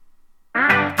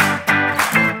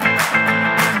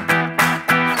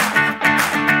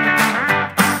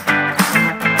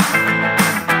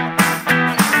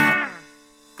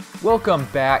Welcome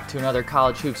back to another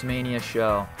College Hoops Mania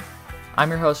show. I'm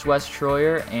your host Wes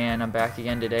Troyer, and I'm back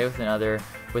again today with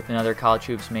another College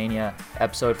Hoops Mania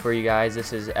episode for you guys.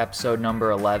 This is episode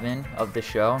number 11 of the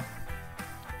show,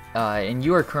 and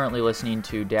you are currently listening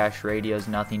to Dash Radio's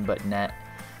Nothing But Net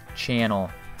channel.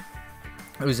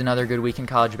 It was another good week in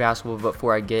college basketball, but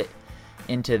before I get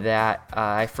into that,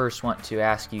 I first want to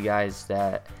ask you guys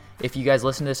that if you guys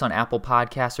listen to this on Apple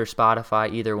Podcasts or Spotify,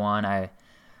 either one,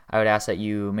 I would ask that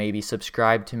you maybe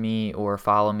subscribe to me or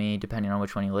follow me, depending on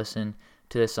which one you listen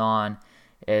to this on,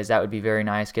 as that would be very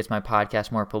nice. Gets my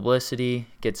podcast more publicity,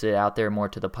 gets it out there more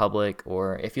to the public.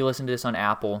 Or if you listen to this on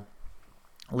Apple,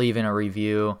 leaving a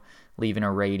review, leaving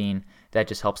a rating, that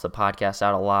just helps the podcast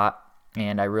out a lot,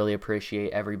 and I really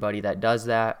appreciate everybody that does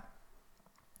that.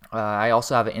 I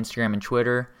also have an Instagram and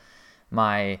Twitter.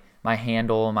 My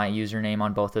handle, my username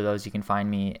on both of those, you can find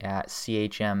me at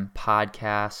CHM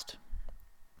Podcast.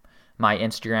 My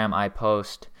Instagram, I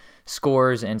post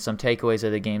scores and some takeaways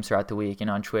of the games throughout the week,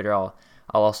 and on Twitter, I'll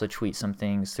also tweet some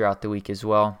things throughout the week as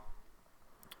well.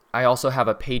 I also have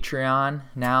a Patreon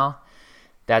now.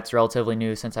 That's relatively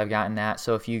new since I've gotten that.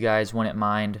 So if you guys wouldn't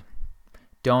mind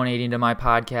donating to my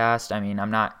podcast, I mean, I'm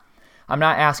not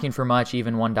asking for much.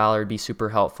 Even $1 would be super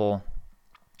helpful.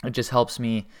 It just helps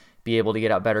me be able to get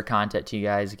out better content to you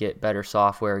guys, get better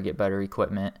software, get better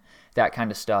equipment, that kind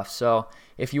of stuff. So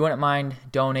if you wouldn't mind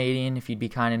donating, if you'd be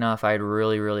kind enough, I'd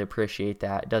really, really appreciate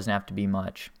that. It doesn't have to be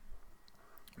much.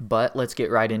 But let's get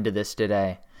right into this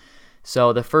today.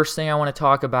 So the first thing I want to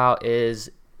talk about is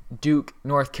Duke,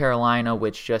 North Carolina,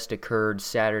 which just occurred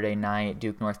Saturday night.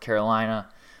 Duke, North Carolina,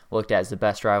 looked at as the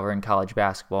best rivalry in college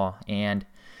basketball. And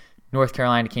North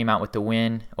Carolina came out with the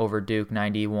win over Duke,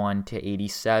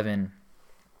 91-87.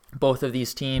 Both of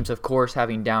these teams, of course,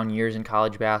 having down years in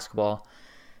college basketball,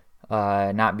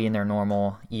 not being their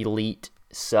normal elite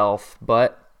self.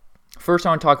 But first I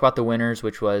want to talk about the winners,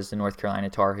 which was the North Carolina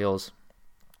Tar Heels.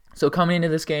 So coming into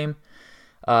this game,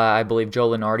 I believe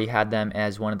Joe Lunardi had them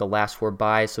as one of the last four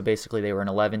byes. So basically they were an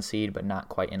 11 seed, but not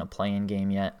quite in a play-in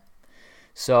game yet.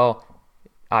 So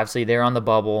obviously they're on the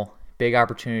bubble, big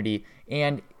opportunity.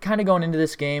 And kind of going into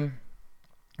this game,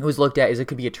 it was looked at as it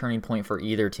could be a turning point for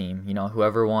either team. You know,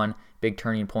 whoever won, big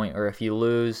turning point. Or if you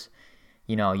lose,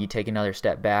 you know, you take another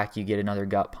step back, you get another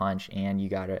gut punch, and you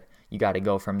gotta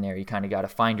go from there. You kind of got to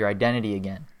find your identity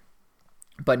again.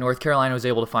 But North Carolina was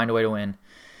able to find a way to win.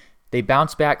 They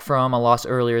bounced back from a loss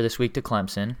earlier this week to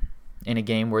Clemson in a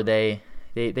game where they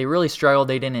really struggled.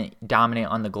 They didn't dominate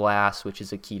on the glass, which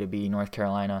is a key to beating North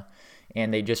Carolina,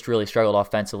 and they just really struggled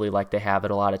offensively like they have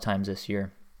it a lot of times this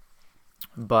year.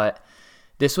 But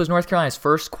this was North Carolina's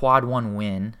first Quad 1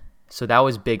 win, so that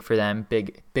was big for them,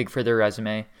 big for their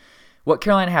resume. What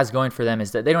Carolina has going for them is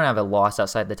that they don't have a loss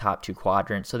outside the top two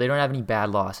quadrants, so they don't have any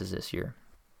bad losses this year.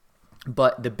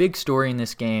 But the big story in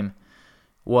this game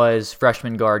was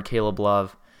freshman guard Caleb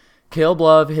Love. Caleb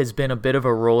Love has been a bit of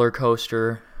a roller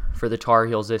coaster for the Tar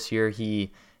Heels this year.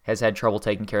 He has had trouble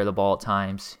taking care of the ball at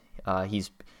times.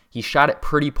 He's shot it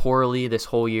pretty poorly this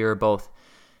whole year, both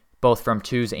from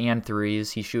twos and threes.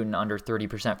 He's shooting under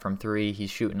 30% from three. He's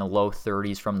shooting the low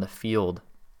 30s from the field.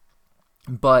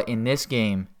 But in this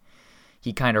game,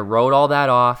 he kind of wrote all that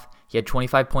off. He had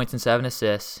 25 points and 7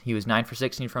 assists. He was 9 for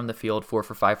 16 from the field, 4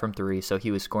 for 5 from 3. So he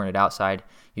was scoring it outside.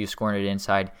 He was scoring it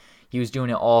inside. He was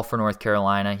doing it all for North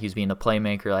Carolina. He was being the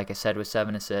playmaker, like I said, with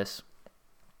 7 assists.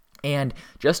 And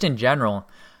just in general,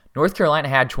 North Carolina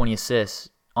had 20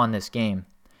 assists on this game,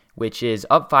 which is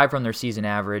up 5 from their season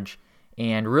average,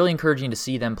 and really encouraging to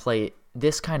see them play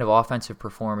this kind of offensive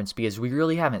performance, because we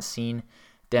really haven't seen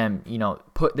them, you know,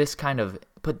 put this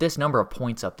number of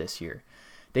points up this year.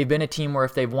 They've been a team where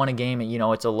if they've won a game, you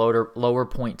know, it's a lower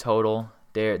point total.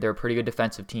 They're a pretty good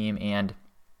defensive team, and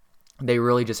they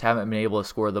really just haven't been able to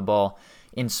score the ball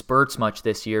in spurts much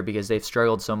this year because they've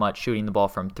struggled so much shooting the ball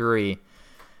from three.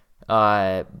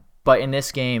 But in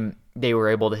this game, they were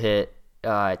able to hit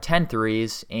 10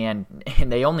 threes, and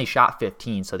they only shot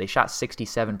 15, so they shot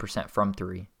 67% from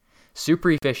three.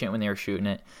 Super efficient when they were shooting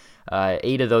it.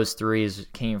 8 of those threes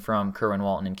came from Kerwin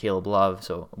Walton and Caleb Love,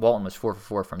 so Walton was 4 for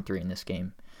 4 from three in this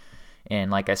game.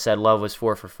 And like I said, Love was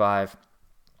 4 for 5.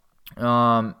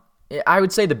 I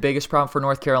would say the biggest problem for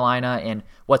North Carolina and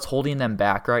what's holding them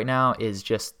back right now is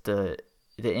just the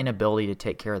inability to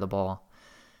take care of the ball.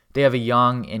 They have a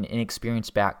young and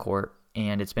inexperienced backcourt,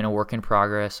 and it's been a work in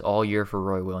progress all year for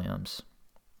Roy Williams.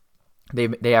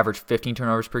 They average 15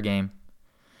 turnovers per game.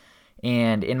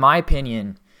 And in my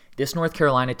opinion, this North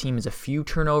Carolina team is a few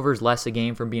turnovers less a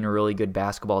game from being a really good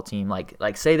basketball team.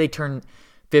 Like say they turn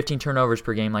 15 turnovers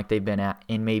per game like they've been at,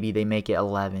 and maybe they make it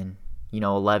 11,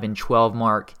 12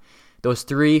 mark. those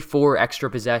 3-4 extra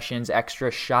possessions,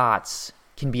 extra shots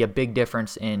can be a big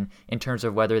difference in terms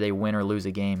of whether they win or lose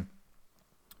a game.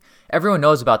 Everyone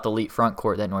knows about the elite front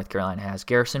court that North Carolina has.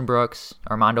 Garrison Brooks,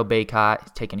 Armando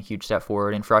Bacot, taking a huge step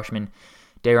forward, and freshman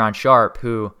Day'Ron Sharpe,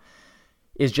 who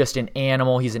is just an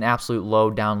animal. He's an absolute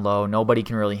load down low. Nobody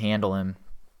can really handle him.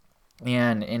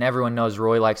 And everyone knows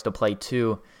Roy likes to play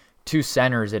two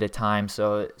centers at a time.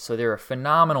 So they're a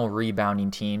phenomenal rebounding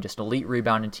team, just elite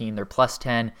rebounding team. They're plus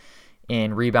 10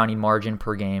 in rebounding margin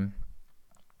per game.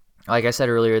 Like I said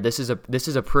earlier, this is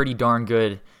a pretty darn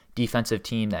good defensive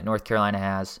team that North Carolina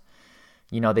has.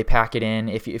 They pack it in.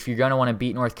 If you're going to want to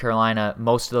beat North Carolina,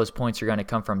 most of those points are going to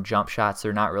come from jump shots.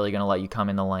 They're not really going to let you come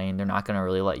in the lane. They're not going to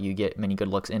really let you get many good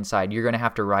looks inside. You're going to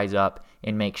have to rise up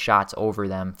and make shots over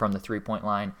them from the three-point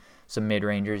line, some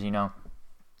mid-rangers,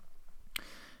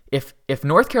 If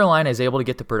North Carolina is able to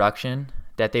get the production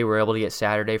that they were able to get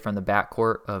Saturday from the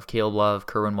backcourt of Caleb Love,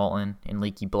 Kerwin Walton, and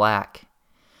Leaky Black,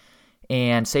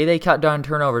 and say they cut down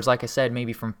turnovers, like I said,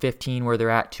 maybe from 15 where they're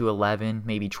at to 11,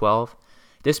 maybe 12,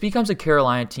 this becomes a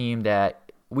Carolina team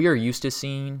that we are used to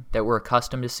seeing, that we're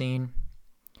accustomed to seeing.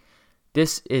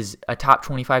 This is a top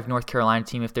 25 North Carolina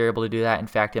team if they're able to do that. In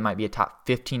fact, it might be a top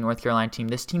 15 North Carolina team.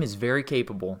 This team is very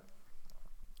capable.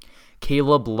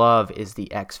 Caleb Love is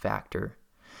the X factor.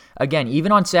 Again,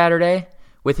 even on Saturday,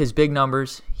 with his big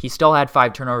numbers, he still had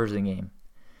 5 turnovers in the game.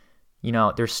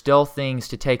 There's still things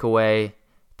to take away,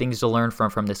 things to learn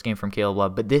from this game from Caleb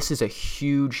Love, but this is a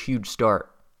huge, huge start.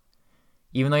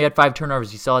 Even though he had 5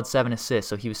 turnovers, he still had 7 assists,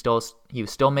 so he was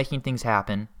still making things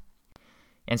happen.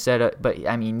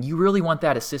 You really want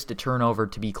that assist to turnover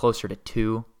to be closer to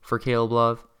 2 for Caleb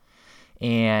Love.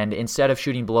 And instead of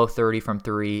shooting below 30 from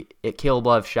 3, Caleb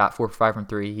Love shot 4 for 5 from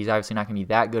 3. He's obviously not going to be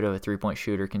that good of a three-point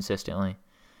shooter consistently.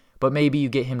 But maybe you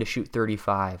get him to shoot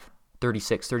 35,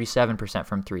 36, 37%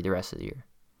 from 3 the rest of the year.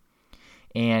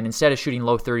 And instead of shooting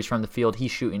low 30s from the field,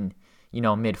 he's shooting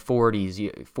mid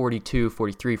 40s, 42,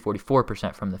 43,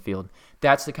 44% from the field.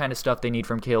 That's the kind of stuff they need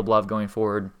from Caleb Love going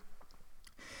forward.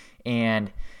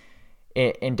 And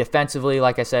defensively,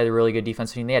 like I said, a really good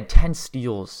defensive team. They had 10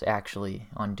 steals, actually,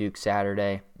 on Duke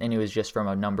Saturday, and it was just from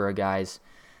a number of guys.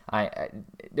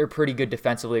 They're pretty good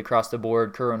defensively across the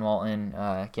board. Kerwin Walton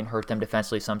can hurt them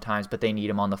defensively sometimes, but they need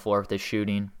him on the floor with his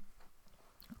shooting.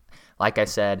 Like I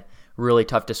said, really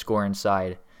tough to score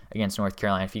inside against North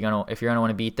Carolina. If you're gonna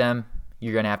want to beat them,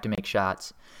 you're gonna have to make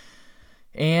shots.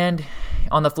 And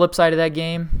on the flip side of that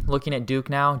game, looking at Duke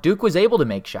now, Duke was able to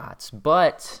make shots,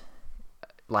 but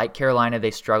like Carolina,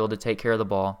 they struggled to take care of the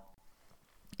ball,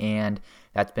 and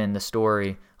that's been the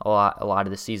story a lot of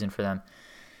the season for them.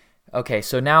 Okay,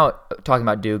 so now talking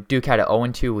about Duke. Duke had an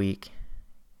 0-2 week.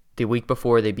 The week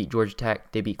before, they beat Georgia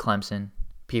Tech. They beat Clemson.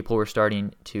 People were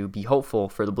starting to be hopeful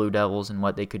for the Blue Devils and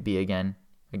what they could be again.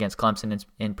 Against Clemson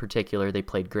in particular, they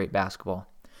played great basketball.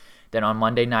 Then on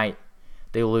Monday night,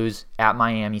 they lose at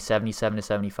Miami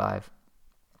 77-75,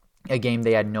 a game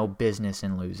they had no business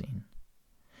in losing.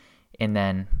 And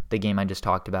then the game I just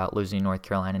talked about, losing North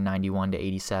Carolina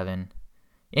 91-87.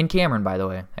 In Cameron, by the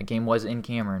way. That game was in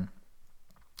Cameron.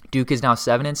 Duke is now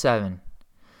 7-7.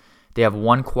 They have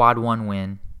 1 Quad 1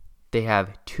 win. They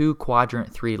have 2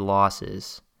 Quadrant 3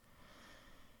 losses.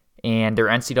 And their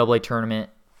NCAA tournament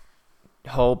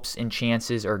hopes and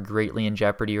chances are greatly in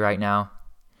jeopardy right now.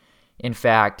 In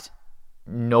fact,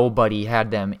 nobody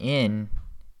had them in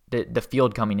the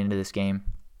field coming into this game.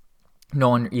 No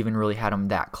one even really had them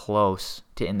that close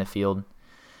to in the field.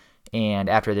 And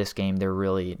after this game, they're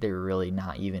really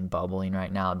not even bubbling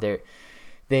right now.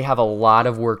 They have a lot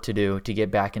of work to do to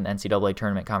get back in the NCAA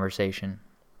tournament conversation.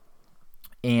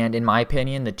 And in my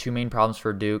opinion, the 2 main problems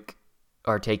for Duke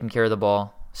are taking care of the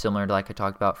ball, similar to like I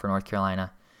talked about for North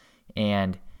Carolina.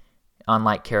 And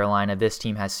unlike Carolina, this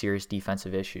team has serious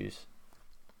defensive issues.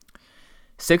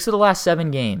 6 of the last 7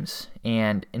 games,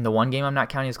 and in the one game I'm not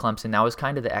counting as Clemson, that was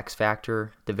kind of the X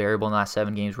factor, the variable in the last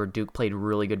 7 games where Duke played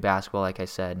really good basketball, like I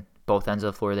said. Both ends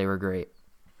of the floor, they were great.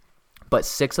 But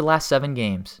 6 of the last 7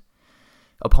 games,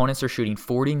 opponents are shooting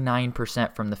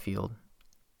 49% from the field.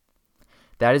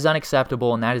 That is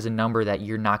unacceptable, and that is a number that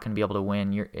you're not going to be able to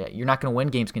win. You're not going to win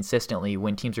games consistently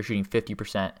when teams are shooting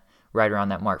 50% right around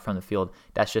that mark from the field.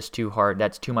 That's just too hard.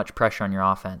 That's too much pressure on your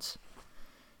offense.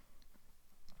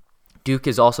 Duke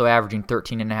is also averaging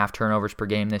 13.5 turnovers per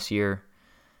game this year.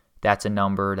 That's a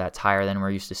number that's higher than we're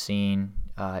used to seeing.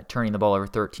 Turning the ball over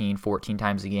 13, 14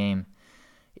 times a game.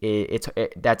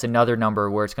 That's another number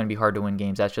where it's going to be hard to win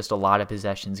games. That's just a lot of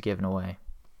possessions given away.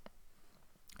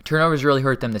 Turnovers really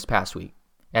hurt them this past week,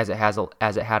 as it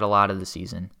had a lot of the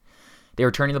season. They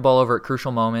were turning the ball over at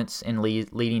crucial moments and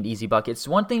leading to easy buckets. It's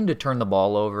one thing to turn the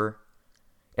ball over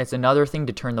It's another thing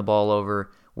to turn the ball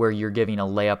over where you're giving a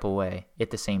layup away at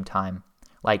the same time.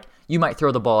 Like, you might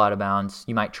throw the ball out of bounds,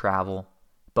 you might travel,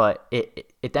 but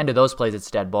at the end of those plays, it's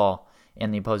dead ball,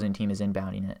 and the opposing team is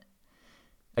inbounding it.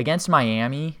 Against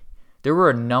Miami, there were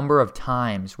a number of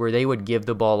times where they would give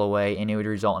the ball away, and it would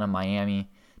result in a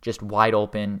Miami just wide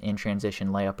open in transition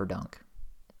layup or dunk.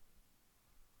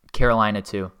 Carolina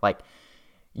too. Like,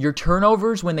 your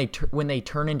turnovers when they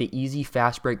turn into easy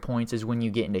fast break points is when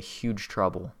you get into huge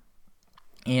trouble.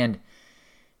 And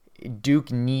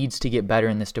Duke needs to get better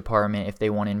in this department if they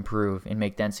want to improve and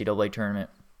make the NCAA tournament.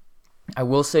 I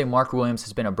will say Mark Williams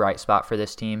has been a bright spot for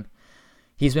this team.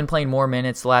 He's been playing more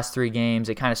minutes the last 3 games.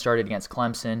 It kind of started against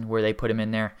Clemson where they put him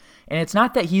in there. And it's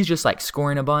not that he's just like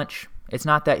scoring a bunch. It's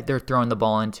not that they're throwing the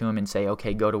ball into him and say,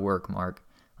 okay, go to work, Mark.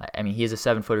 I mean, he's a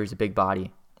 7-footer. He's a big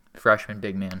body. Freshman,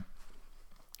 big man.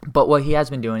 But what he has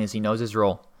been doing is he knows his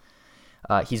role.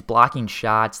 He's blocking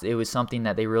shots. It was something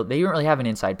that they didn't really have an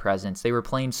inside presence. They were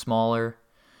playing smaller.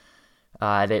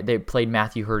 They played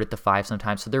Matthew Hurt at the 5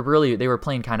 sometimes. So they were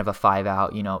playing kind of a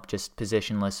 5-out, just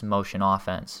positionless motion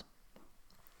offense.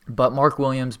 But Mark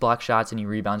Williams blocks shots and he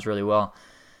rebounds really well,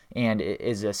 and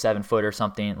is a 7-foot or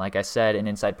something. Like I said, an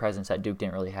inside presence that Duke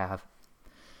didn't really have.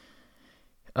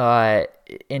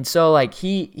 And so like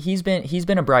he's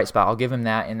been a bright spot. I'll give him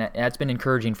that, and that's been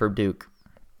encouraging for Duke.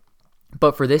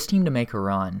 But for this team to make a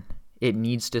run, it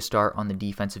needs to start on the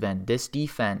defensive end. This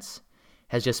defense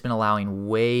has just been allowing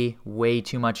way, way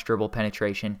too much dribble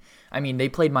penetration. I mean, they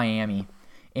played Miami,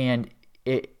 and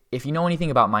if you know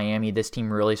anything about Miami, this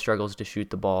team really struggles to shoot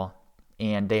the ball,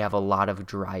 and they have a lot of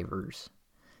drivers.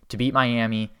 To beat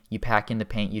Miami, you pack in the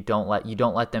paint. You don't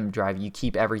let them drive. You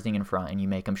keep everything in front, and you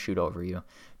make them shoot over you.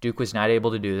 Duke was not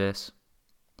able to do this.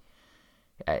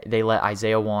 They let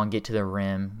Isaiah Wong get to the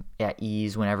rim at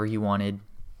ease whenever he wanted.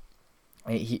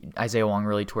 Isaiah Wong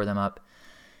really tore them up.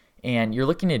 And you're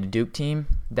looking at a Duke team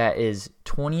that is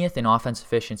 20th in offense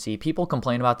efficiency. People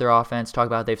complain about their offense, talk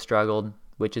about they've struggled,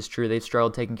 which is true. They've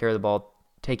struggled taking care of the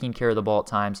ball at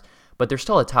times. But they're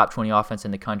still a top 20 offense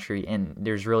in the country, and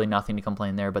there's really nothing to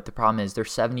complain there. But the problem is they're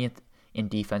 70th in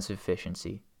defensive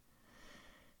efficiency.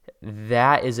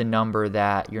 That is a number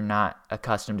that you're not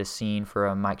accustomed to seeing for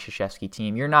a Mike Krzyzewski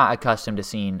team. You're not accustomed to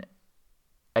seeing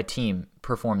a team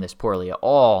perform this poorly at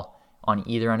all on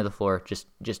either end of the floor, just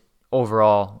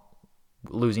overall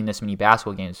losing this many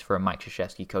basketball games for a Mike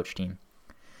Krzyzewski coach team.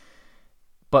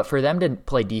 But for them to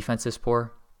play defense this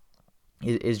poor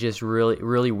is just really,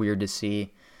 really weird to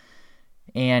see.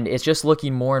 And it's just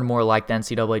looking more and more like the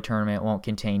NCAA tournament won't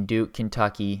contain Duke,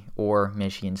 Kentucky, or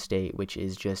Michigan State, which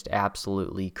is just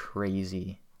absolutely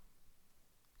crazy.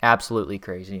 Absolutely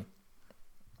crazy.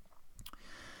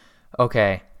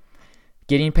 Okay,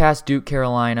 getting past Duke,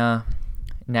 Carolina,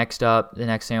 next up, the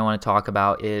next thing I want to talk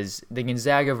about is the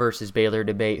Gonzaga versus Baylor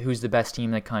debate. Who's the best team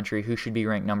in the country? Who should be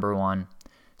ranked number 1?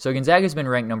 So Gonzaga's been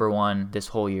ranked number 1 this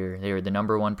whole year. They were the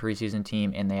number 1 preseason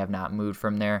team, and they have not moved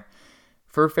from there.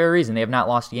 For a fair reason. They have not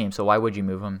lost a game, so why would you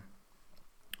move them?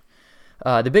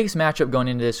 The biggest matchup going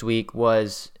into this week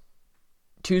was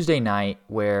Tuesday night,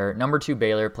 where number 2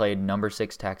 Baylor played number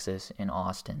 6 Texas in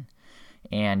Austin.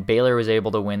 And Baylor was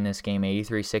able to win this game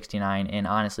 83-69, and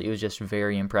honestly, it was just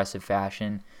very impressive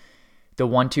fashion. The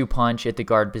 1-2 punch at the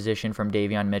guard position from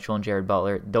Davion Mitchell and Jared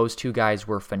Butler, those two guys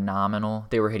were phenomenal.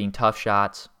 They were hitting tough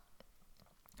shots,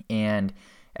 and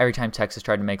every time Texas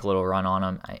tried to make a little run on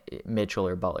them, Mitchell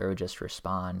or Butler would just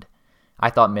respond. I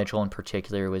thought Mitchell in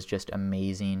particular was just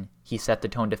amazing. He set the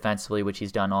tone defensively, which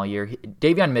he's done all year.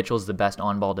 Davion Mitchell is the best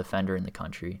on-ball defender in the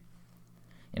country,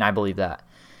 and I believe that.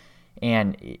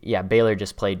 And yeah, Baylor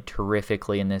just played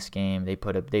terrifically in this game. It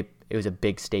was a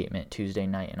big statement Tuesday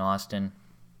night in Austin.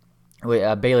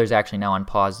 Baylor's actually now on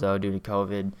pause though due to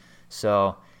COVID,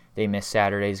 so they missed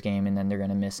Saturday's game, and then they're going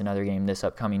to miss another game this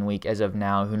upcoming week. As of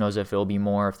now, who knows if it'll be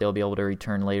more, if they'll be able to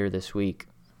return later this week.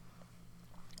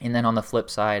 And then on the flip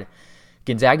side,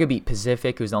 Gonzaga beat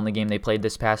Pacific, who's the only game they played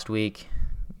this past week.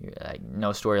 No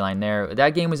storyline there.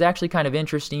 That game was actually kind of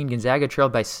interesting. Gonzaga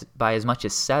trailed by as much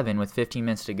as 7 with 15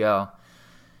 minutes to go.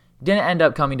 Didn't end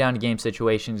up coming down to game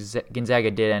situations. Gonzaga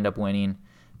did end up winning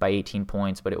by 18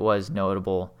 points, but it was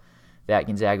notable that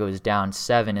Gonzaga was down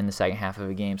 7 in the second half of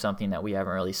a game, something that we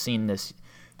haven't really seen this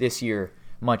year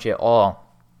much at all.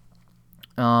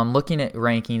 Looking at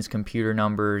rankings, computer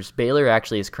numbers, Baylor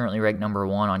actually is currently ranked number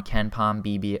 1 on KenPom,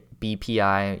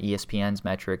 BPI, ESPN's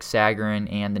metrics,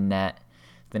 Sagarin, and the Net.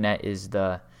 The Net is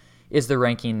the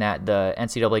ranking that the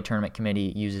NCAA tournament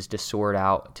committee uses to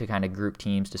kind of group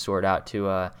teams,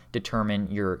 to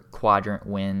determine your quadrant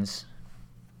wins.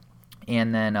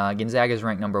 And then Gonzaga is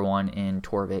ranked number 1 in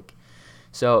Torvik.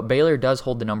 So Baylor does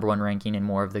hold the number one ranking in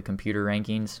more of the computer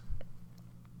rankings.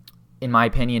 In my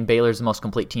opinion, Baylor's the most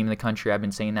complete team in the country. I've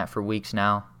been saying that for weeks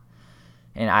now.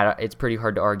 And it's pretty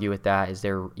hard to argue with that, as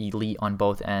they're elite on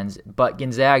both ends. But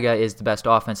Gonzaga is the best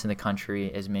offense in the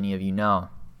country, as many of you know.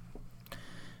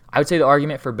 I would say the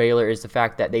argument for Baylor is the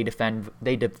fact that they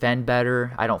defend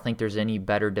better. I don't think there's any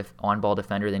better on-ball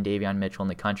defender than Davion Mitchell in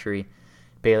the country.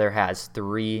 Baylor has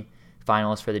 3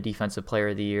 finalists for the Defensive Player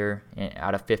of the Year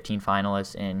out of 15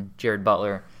 finalists, in Jared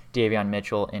Butler, Davion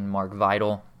Mitchell, and Mark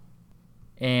Vidal.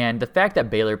 And the fact that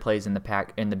Baylor plays in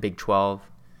the Big 12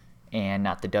 and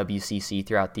not the WCC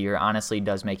throughout the year honestly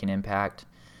does make an impact.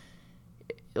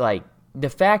 Like, the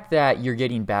fact that you're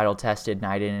getting battle-tested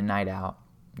night in and night out,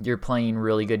 you're playing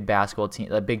really good basketball team.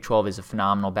 The Big 12 is a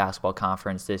phenomenal basketball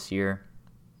conference this year.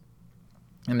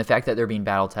 And the fact that they're being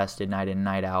battle-tested night in and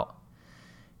night out.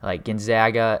 Like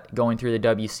Gonzaga going through the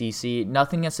WCC,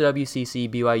 nothing against the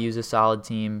WCC. BYU's a solid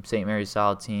team. St. Mary's a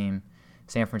solid team.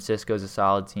 San Francisco's a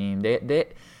solid team. They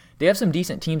have some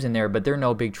decent teams in there, but they're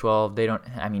no Big 12.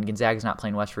 Gonzaga's not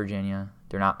playing West Virginia.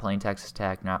 They're not playing Texas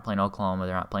Tech. They're not playing Oklahoma.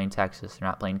 They're not playing Texas. They're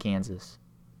not playing Kansas.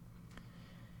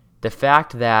 The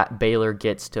fact that Baylor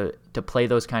gets to play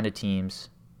those kind of teams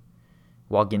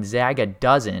while Gonzaga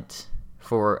doesn't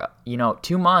for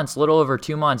 2 months, a little over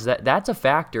 2 months, that's a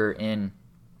factor in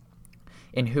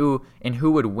who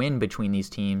would win between these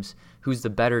teams, who's the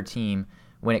better team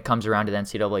when it comes around to the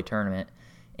NCAA tournament.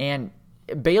 And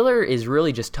Baylor is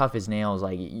really just tough as nails.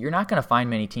 Like, you're not going to find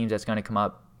many teams that's going to come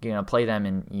up, play them,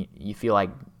 and you feel like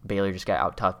Baylor just got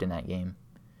out-toughed in that game.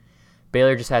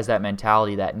 Baylor just has that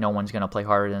mentality that no one's going to play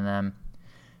harder than them.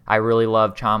 I really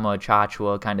love Chama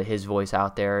Achachua, kind of his voice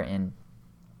out there,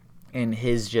 and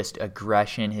his just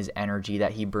aggression, his energy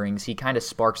that he brings. He kind of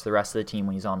sparks the rest of the team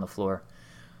when he's on the floor.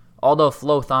 Although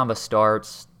Flo Thamba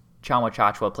starts, Chama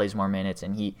Achachua plays more minutes,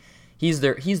 and he's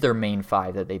their main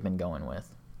 5 that they've been going with.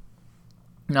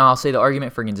 Now, I'll say the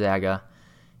argument for Gonzaga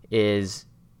is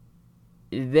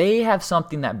they have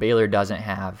something that Baylor doesn't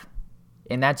have,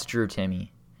 and that's Drew Timme.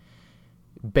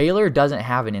 Baylor doesn't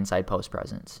have an inside post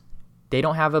presence. They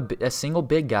don't have a single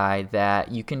big guy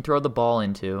that you can throw the ball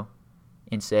into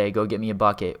and say, go get me a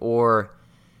bucket. Or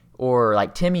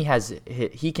like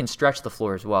Timme he can stretch the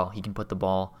floor as well. He can put the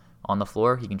ball on the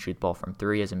floor. He can shoot the ball from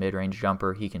 3 as a mid-range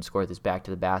jumper. He can score this back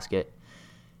to the basket.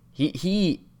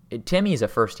 Timme is a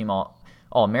first-team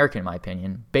All-American, in my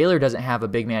opinion. Baylor doesn't have a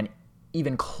big man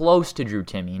even close to Drew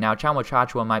Timme. Now, Chama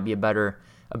Achachua might be a better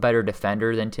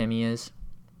defender than Timme is.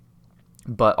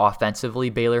 But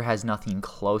offensively, Baylor has nothing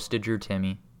close to Drew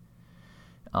Timme.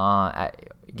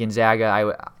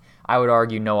 Gonzaga, I would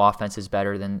argue no offense is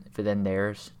better than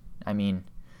theirs. I mean,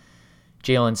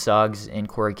 Jalen Suggs and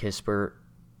Corey Kispert,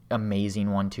 amazing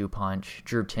 1-2 punch.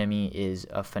 Drew Timme is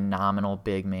a phenomenal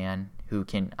big man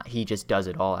he just does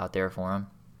it all out there for him.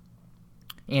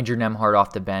 Andrew Nembhard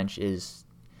off the bench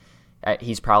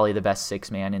he's probably the best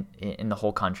 6-man in the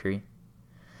whole country.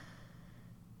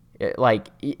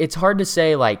 It's hard to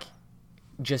say,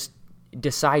 just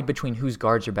decide between whose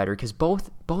guards are better, because both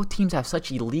teams have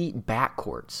such elite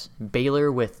backcourts.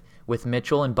 Baylor with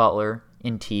Mitchell and Butler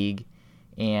and Teague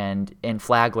and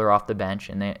Flagler off the bench,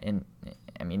 and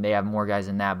they have more guys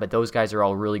than that, but those guys are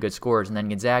all really good scorers. And then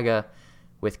Gonzaga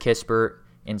with Kispert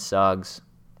and Suggs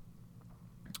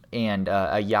and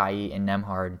Ayayi and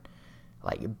Nembhard,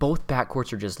 both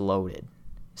backcourts are just loaded.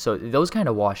 So those kind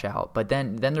of wash out. But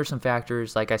then there's some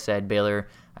factors. Like I said, Baylor,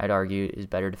 I'd argue, is a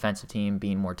better defensive team,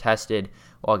 being more tested,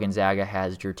 while Gonzaga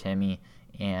has Drew Timme,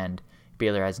 and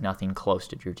Baylor has nothing close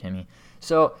to Drew Timme.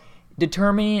 So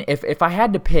determining if I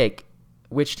had to pick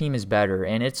which team is better,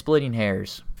 and it's splitting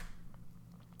hairs,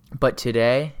 but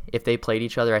today, if they played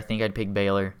each other, I think I'd pick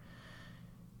Baylor.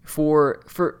 For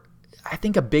I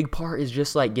think a big part is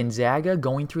just Gonzaga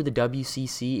going through the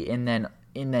WCC, and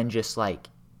then just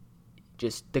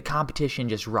the competition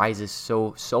just rises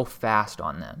so fast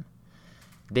on them.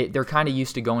 They're kind of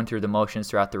used to going through the motions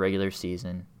throughout the regular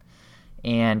season,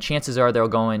 and chances are they'll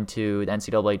go into the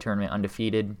NCAA tournament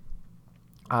undefeated.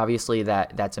 Obviously,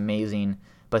 that's amazing,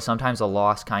 but sometimes a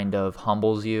loss kind of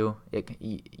humbles you.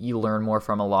 You learn more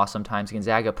from a loss sometimes.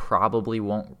 Gonzaga probably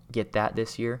won't get that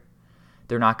this year.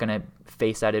 They're not going to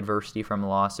face that adversity from a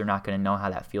loss. They're not going to know how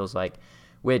that feels like,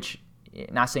 which,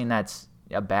 not saying that's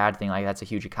a bad thing, that's a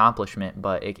huge accomplishment,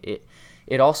 but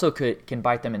it also can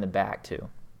bite them in the back too,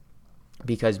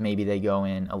 because maybe they go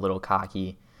in a little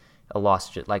cocky. A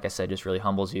loss, like I said, just really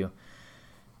humbles you.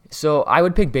 So I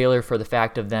would pick Baylor for the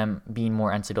fact of them being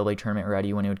more NCAA tournament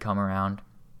ready when it would come around.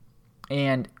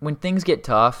 And when things get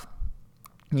tough,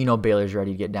 Baylor's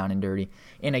ready to get down and dirty.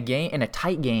 In a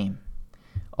tight game,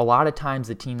 a lot of times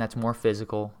the team that's more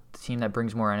physical, the team that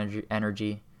brings more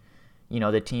energy,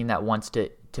 the team that wants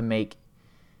to make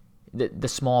the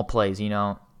small plays,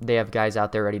 they have guys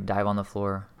out there ready to dive on the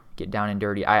floor, get down and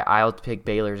dirty. I'll pick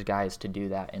Baylor's guys to do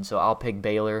that. And so I'll pick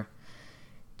Baylor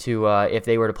to, if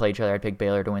they were to play each other, I'd pick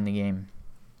Baylor to win the game.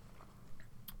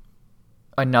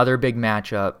 Another big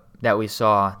matchup that we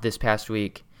saw this past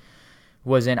week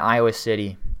was in Iowa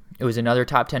City. It was another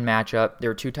top 10 matchup. There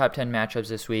were 2 top 10 matchups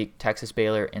this week, Texas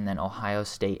Baylor and then Ohio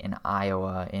State and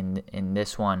Iowa. In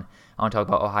this one, I want to talk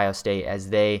about Ohio State as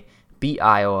they beat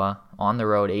Iowa on the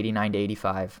road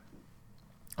 89-85.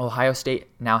 Ohio State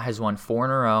now has won 4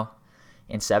 in a row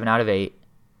and 7 out of 8.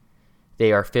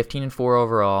 They are 15-4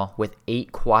 overall with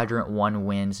 8 Quadrant 1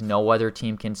 wins. No other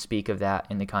team can speak of that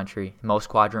in the country. Most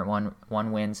Quadrant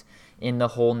 1 wins in the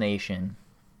whole nation.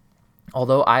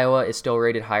 Although Iowa is still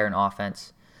rated higher in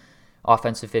offense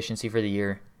efficiency for the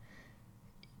year,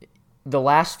 the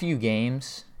last few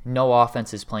games, no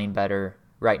offense is playing better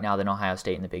right now than Ohio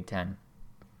State in the Big Ten.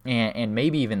 And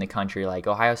maybe even the country. Like,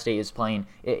 Ohio State is playing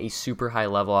a super high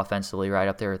level offensively right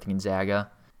up there with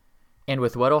Gonzaga. And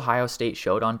with what Ohio State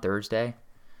showed on Thursday,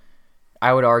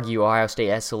 I would argue Ohio State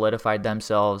has solidified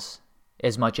themselves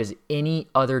as much as any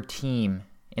other team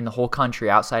in the whole country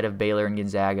outside of Baylor and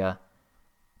Gonzaga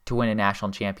to win a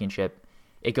national championship.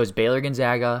 It goes Baylor,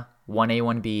 Gonzaga, 1A,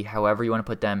 1B, however you want to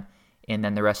put them, and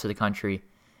then the rest of the country.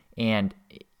 And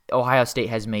Ohio State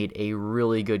has made a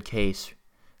really good case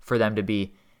for them to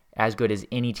be as good as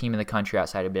any team in the country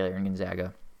outside of Baylor and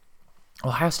Gonzaga.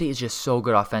 Ohio State is just so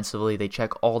good offensively. They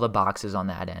check all the boxes on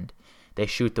that end. They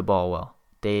shoot the ball well.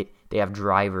 They have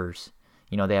drivers.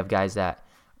 They have guys that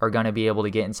are going to be able to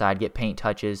get inside, get paint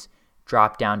touches,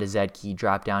 drop down to Zedke,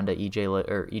 drop down to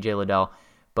EJ Liddell.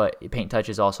 But paint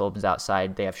touches also opens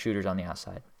outside. They have shooters on the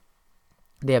outside.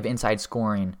 They have inside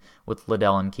scoring with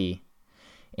Liddell and Key.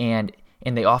 And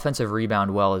the offensive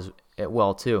rebound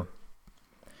well too.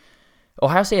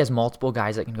 Ohio State has multiple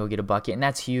guys that can go get a bucket, and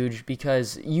that's huge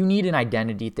because you need an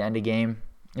identity at the end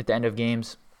of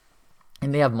games.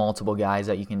 And they have multiple guys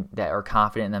that are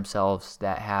confident in themselves,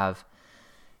 that have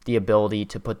the ability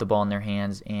to put the ball in their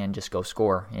hands and just go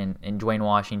score. And Dwayne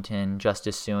Washington,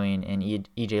 Justice Sueing, and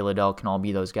EJ Liddell can all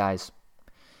be those guys.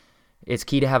 It's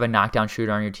key to have a knockdown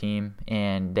shooter on your team,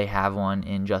 and they have one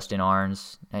in Justin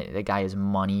Ahrens. The guy is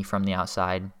money from the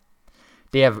outside.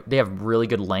 They have really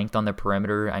good length on the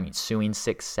perimeter. I mean, Sueing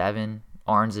 6'7",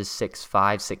 Ahrens is 6'5",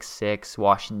 6'6",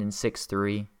 Washington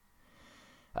 6'3".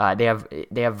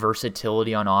 They have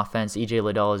versatility on offense. EJ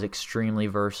Liddell is extremely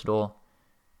versatile.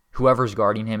 Whoever's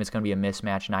guarding him is going to be a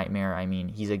mismatch nightmare. I mean,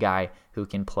 he's a guy who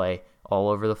can play all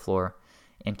over the floor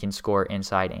and can score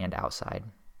inside and outside.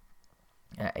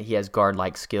 He has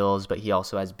guard-like skills, but he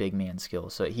also has big man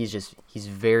skills. So he's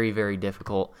very, very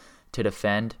difficult to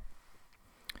defend.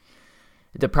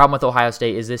 The problem with Ohio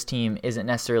State is this team isn't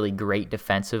necessarily great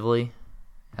defensively.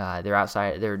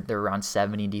 They're around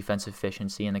 70 defensive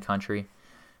efficiency in the country,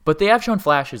 but they have shown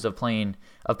flashes of playing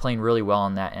really well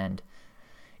on that end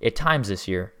at times this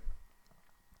year.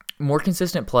 More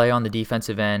consistent play on the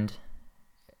defensive end,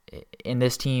 in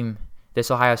this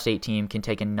Ohio State team can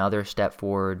take another step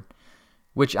forward,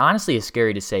 which honestly is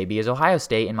scary to say because Ohio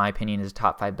State, in my opinion, is a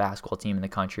top 5 basketball team in the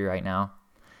country right now.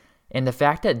 And the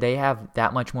fact that they have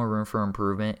that much more room for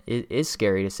improvement is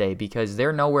scary to say because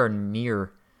they're nowhere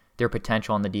near their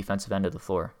potential on the defensive end of the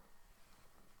floor.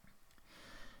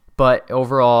 But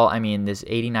overall, I mean, this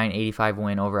 89-85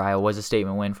 win over Iowa was a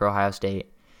statement win for Ohio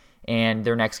State. And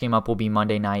their next game up will be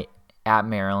Monday night at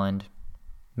Maryland.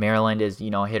 Maryland is,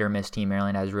 a hit-or-miss team.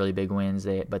 Maryland has really big wins,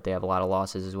 but they have a lot of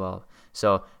losses as well.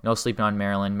 So no sleeping on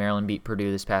Maryland. Maryland beat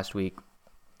Purdue this past week.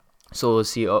 So we'll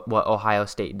see what Ohio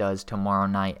State does tomorrow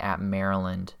night at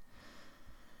Maryland.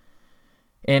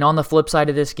 And on the flip side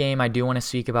of this game, I do want to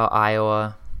speak about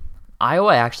Iowa.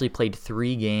 Iowa actually played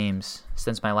 3 games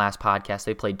since my last podcast.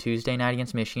 They played Tuesday night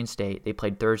against Michigan State. They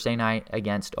played Thursday night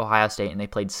against Ohio State. And they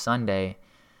played Sunday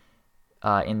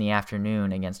in the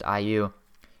afternoon against IU.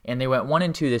 And they went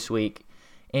 1-2 this week.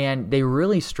 And they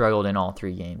really struggled in all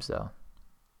 3 games, though.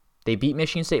 They beat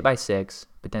Michigan State by 6,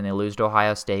 but then they lose to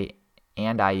Ohio State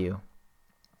and IU.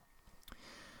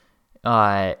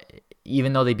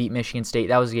 Even though they beat Michigan State,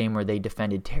 that was a game where they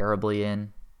defended terribly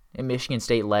in. And Michigan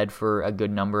State led for a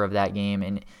good number of that game,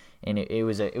 and it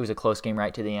was a close game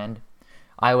right to the end.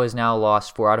 Iowa's now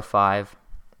lost 4 out of 5.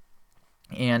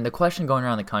 And the question going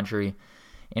around the country,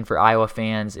 and for Iowa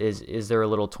fans, is they're a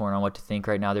little torn on what to think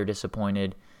right now. They're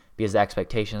disappointed because the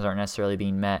expectations aren't necessarily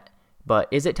being met. But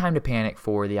is it time to panic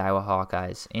for the Iowa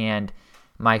Hawkeyes? And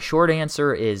my short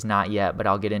answer is not yet, but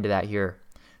I'll get into that here.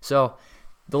 So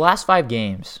The last 5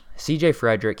 games, CJ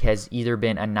Frederick has either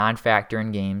been a non-factor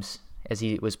in games, as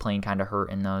he was playing kind of hurt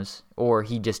in those, or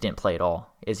he just didn't play at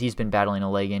all, as he's been battling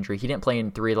a leg injury. He didn't play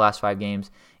in 3 of the last 5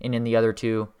 games, and in the other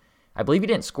 2, I believe he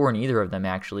didn't score in either of them,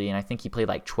 actually, and I think he played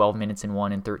like 12 minutes in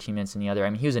one and 13 minutes in the other. I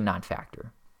mean, he was a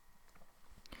non-factor.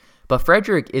 But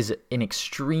Frederick is an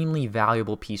extremely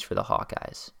valuable piece for the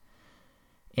Hawkeyes,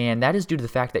 and that is due to the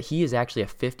fact that he is actually a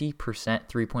 50%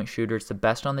 three-point shooter. It's the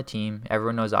best on the team.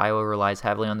 Everyone knows Iowa relies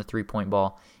heavily on the three-point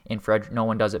ball, and no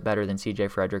one does it better than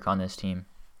CJ Frederick on this team.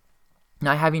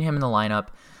 Not having him in the lineup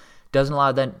doesn't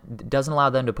allow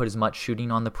them to put as much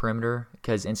shooting on the perimeter,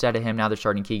 because instead of him, now they're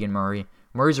starting Keegan Murray.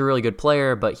 Murray's a really good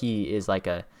player, but he is like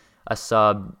a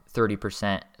sub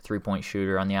 30% three-point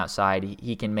shooter on the outside.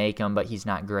 He can make them, but he's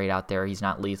not great out there. He's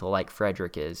not lethal like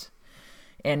Frederick is.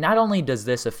 And not only does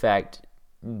this affect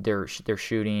their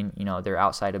shooting, their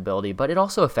outside ability, but it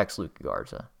also affects Luka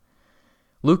Garza.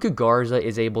 Luka Garza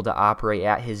is able to operate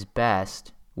at his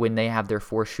best when they have their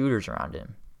 4 shooters around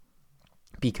him,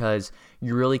 because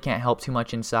you really can't help too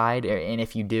much inside, and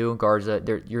if you do, Garza,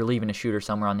 you're leaving a shooter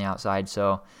somewhere on the outside.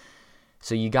 So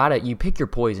you pick your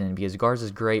poison, because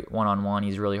Garza's great one-on-one.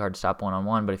 He's really hard to stop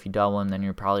one-on-one, but if you double him, then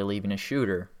you're probably leaving a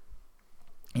shooter.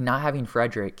 And not having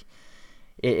Frederick,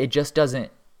 it just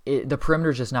doesn't. The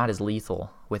perimeter's just not as lethal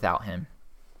without him.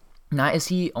 Not is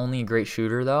he only a great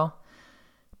shooter though,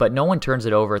 but no one turns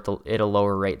it over at a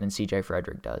lower rate than CJ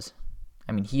Frederick does.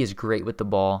 I mean, he is great with the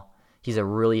ball. He's a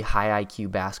really high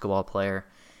IQ basketball player.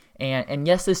 And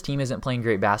yes, this team isn't playing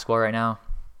great basketball right now,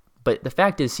 but the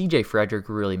fact is CJ Frederick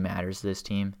really matters to this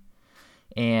team.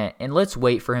 And let's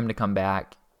wait for him to come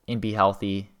back and be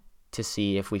healthy to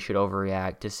see if we should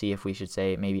overreact, to see if we should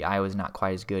say maybe Iowa's not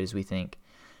quite as good as we think.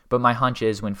 But my hunch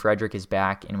is when Frederick is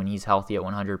back and when he's healthy at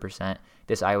 100%,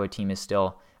 this Iowa team is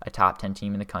still a top 10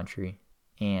 team in the country,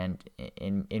 and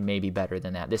maybe better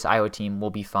than that. This Iowa team will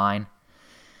be fine.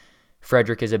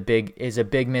 Frederick is a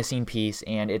big missing piece,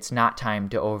 and it's not time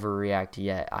to overreact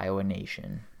yet, Iowa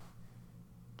Nation.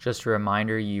 Just a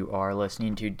reminder, you are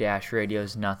listening to Dash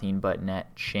Radio's Nothing But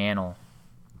Net channel.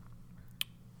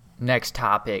 Next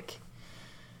topic,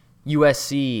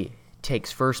 USC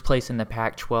takes first place in the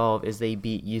Pac-12 as they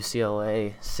beat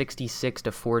UCLA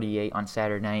 66-48 on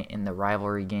Saturday night in the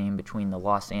rivalry game between the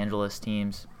Los Angeles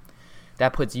teams.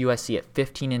 That puts USC at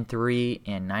 15-3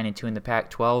 and 9-2 in the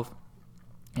Pac-12.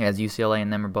 As UCLA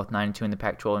and them are both 9-2 in the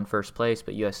Pac-12 in first place,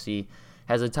 but USC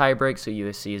has a tiebreak, so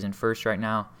USC is in first right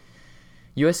now.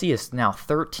 USC is now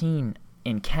 13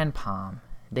 in KenPom.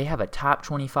 They have a top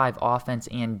 25 offense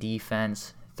and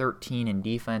defense, 13 in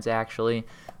defense actually.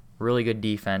 Really good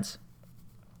defense.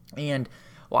 And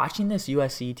watching this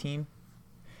USC team,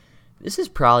 this is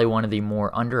probably one of the more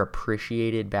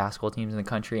underappreciated basketball teams in the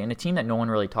country, and a team that no one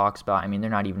really talks about. I mean, they're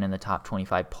not even in the top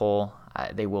 25 poll.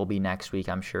 They will be next week,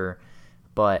 I'm sure.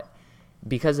 But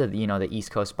because of the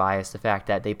East Coast bias, the fact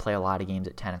that they play a lot of games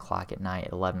at 10 o'clock at night,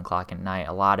 11 o'clock at night,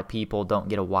 a lot of people don't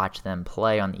get to watch them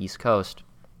play on the East Coast.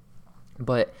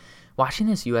 But watching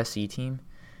this USC team,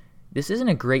 this isn't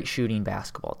a great shooting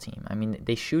basketball team. I mean,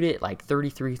 they shoot it like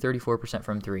 33, 34%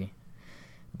 from 3.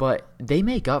 But they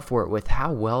make up for it with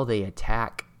how well they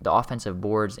attack the offensive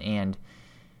boards, and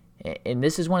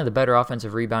this is one of the better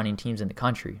offensive rebounding teams in the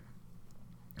country.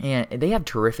 And they have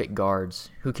terrific guards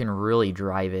who can really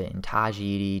drive it. And Taj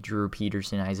Edey, Drew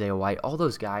Peterson, Isaiah White, all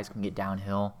those guys can get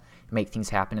downhill and make things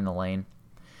happen in the lane.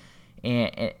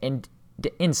 And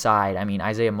inside, I mean,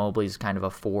 Isaiah Mobley is kind of a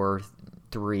 4-3.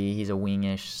 He's a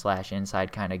wingish /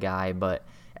 inside kind of guy. But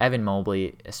Evan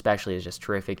Mobley especially is just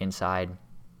terrific inside.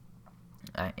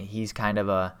 He's one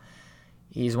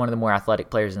of the more athletic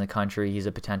players in the country. He's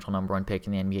a potential number 1 pick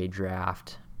in the NBA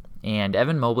draft. And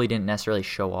Evan Mobley didn't necessarily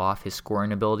show off his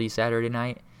scoring ability Saturday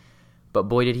night, but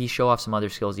boy, did he show off some other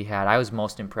skills he had. I was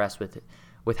most impressed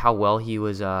with how well he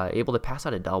was able to pass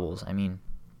out of doubles. I mean,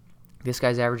 this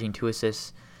guy's averaging 2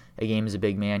 assists a game as a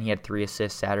big man. He had 3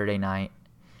 assists Saturday night,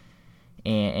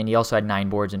 and he also had 9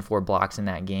 boards and 4 blocks in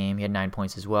that game. He had 9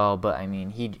 points as well, but I mean,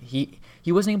 he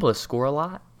wasn't able to score a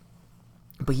lot,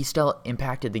 but he still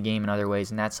impacted the game in other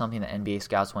ways, and that's something that NBA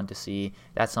scouts want to see.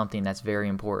 That's something that's very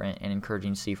important and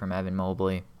encouraging to see from Evan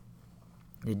Mobley.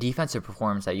 The defensive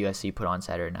performance that USC put on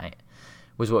Saturday night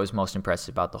was what was most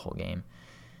impressive about the whole game.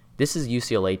 This is a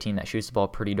UCLA team that shoots the ball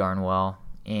pretty darn well,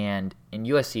 and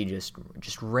USC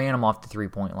just ran them off the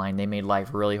three-point line. They made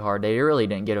life really hard. They really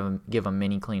didn't give them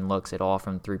many clean looks at all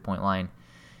from the three-point line,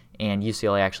 and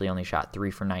UCLA actually only shot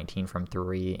 3 for 19 from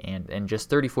 3 and just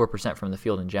 34% from the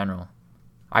field in general.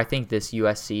 I think this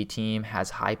USC team has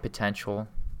high potential.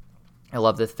 I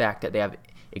love the fact that they have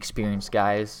experienced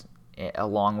guys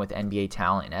along with NBA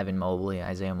talent and Evan Mobley.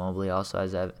 Isaiah Mobley also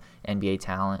has NBA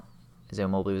talent. Isaiah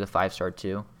Mobley was a 5-star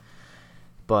too.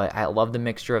 But I love the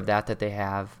mixture of that they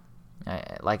have.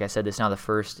 Like I said,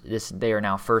 they are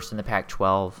now first in the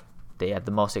Pac-12. They have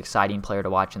the most exciting player to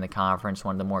watch in the conference,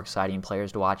 one of the more exciting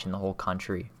players to watch in the whole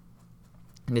country.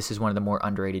 And this is one of the more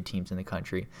underrated teams in the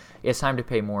country. It's time to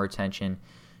pay more attention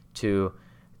to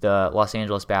the Los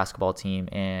Angeles basketball team,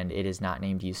 and it is not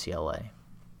named UCLA.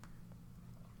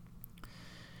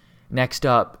 Next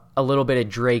up, a little bit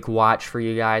of Drake watch for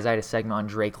you guys. I had a segment on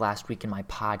Drake last week in my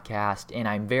podcast, and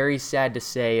I'm very sad to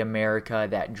say, America,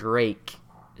 that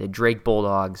the Drake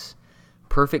Bulldogs'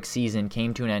 perfect season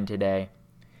came to an end today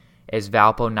as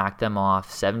Valpo knocked them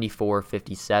off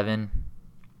 74-57.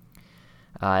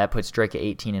 That puts Drake at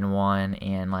 18-1,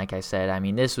 and like I said, I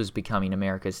mean, this was becoming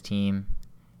America's team.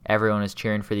 Everyone was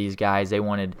cheering for these guys.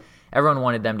 Everyone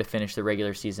wanted them to finish the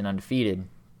regular season undefeated.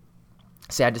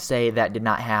 Sad to say that did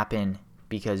not happen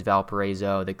because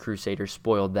Valparaiso, the Crusaders,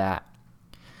 spoiled that.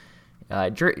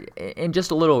 And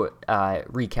just a little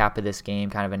recap of this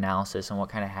game, kind of analysis on what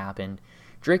kind of happened.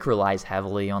 Drake relies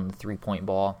heavily on the three-point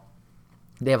ball.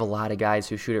 They have a lot of guys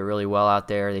who shoot it really well out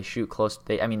there. They shoot close.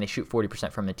 They shoot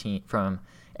 40%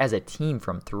 as a team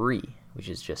from three, which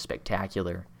is just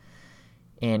spectacular.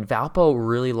 And Valpo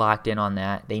really locked in on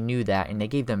that. They knew that, and they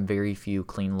gave them very few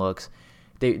clean looks.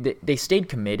 They stayed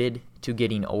committed to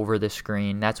getting over the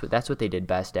screen. That's what they did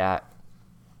best at.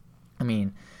 I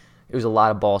mean, it was a lot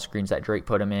of ball screens that Drake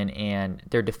put them in, and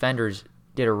their defenders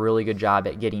did a really good job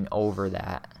at getting over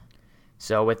that.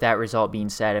 So with that result being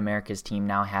said, America's team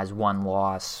now has one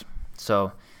loss.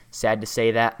 So sad to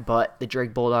say that, but the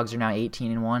Drake Bulldogs are now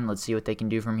 18-1. Let's see what they can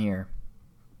do from here.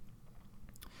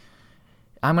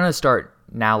 I'm going to start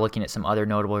now looking at some other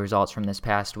notable results from this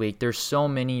past week. There's so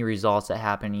many results that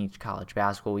happen in each college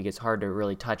basketball week. It's hard to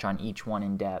really touch on each one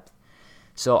in depth.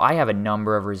 So I have a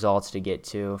number of results to get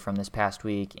to from this past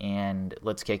week, and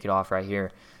let's kick it off right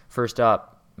here. First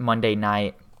up, Monday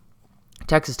night,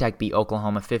 Texas Tech beat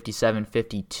Oklahoma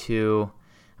 57-52.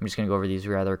 I'm just going to go over these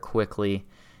rather quickly.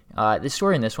 The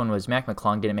story in this one was Mac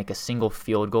McClung didn't make a single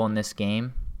field goal in this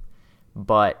game,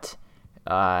 but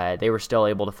they were still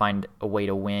able to find a way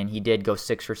to win. He did go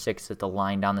 6 for 6 at the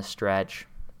line down the stretch,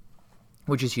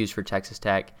 which is huge for Texas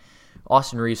Tech.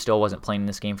 Austin Reeves still wasn't playing in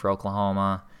this game for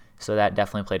Oklahoma, so that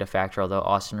definitely played a factor, although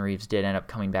Austin Reeves did end up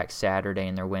coming back Saturday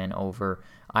in their win over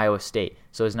Iowa State.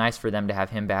 So it was nice for them to have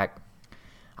him back.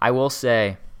 I will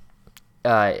say,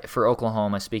 for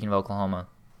Oklahoma, speaking of Oklahoma,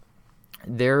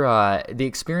 the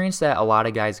experience that a lot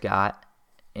of guys got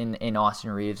in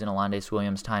Austin Reeves and Alondace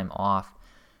Williams' time off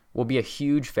will be a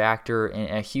huge factor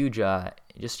and a huge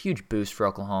boost for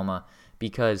Oklahoma,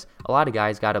 because a lot of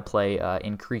guys got to play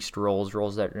increased roles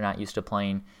that they're not used to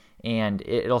playing, and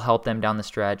it'll help them down the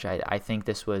stretch. I think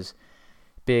this was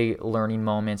big learning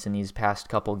moments in these past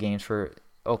couple games for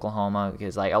Oklahoma,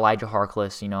 because like Elijah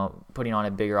Harkless, putting on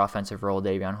a bigger offensive role,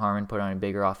 Davion Harmon put on a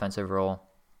bigger offensive role.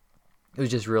 It was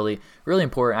just really, really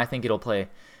important. I think it'll play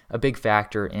a big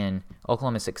factor in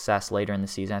Oklahoma's success later in the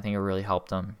season. I think it really helped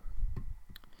them.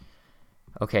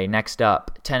 Okay, next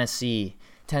up, Tennessee.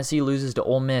 Tennessee loses to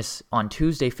Ole Miss on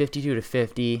Tuesday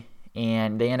 52-50,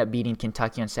 and they end up beating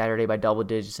Kentucky on Saturday by double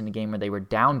digits in a game where they were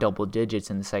down double digits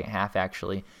in the second half,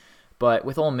 actually. But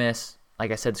with Ole Miss,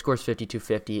 like I said, the score's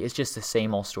 52-50. It's just the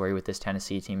same old story with this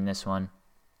Tennessee team in this one.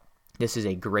 This is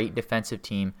a great defensive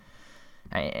team,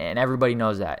 and everybody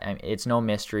knows that. It's no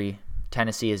mystery.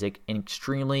 Tennessee is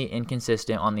extremely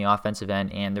inconsistent on the offensive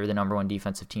end, and they're the number one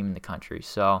defensive team in the country.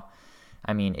 So,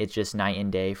 it's just night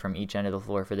and day from each end of the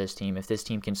floor for this team. If this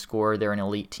team can score, they're an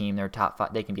elite team. They're top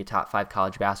five. They can be a top 5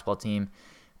 college basketball team,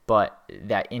 but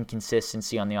that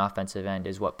inconsistency on the offensive end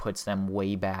is what puts them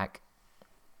way back.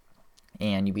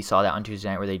 And we saw that on Tuesday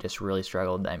night where they just really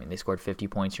struggled. They scored 50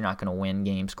 points. You're not going to win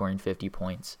games scoring 50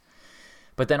 points.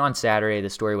 But then on Saturday, the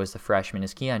story was the freshmen,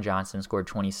 as Keon Johnson scored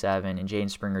 27 and Jaden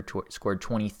Springer scored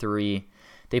 23.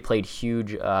 They played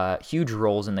huge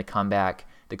roles in the comeback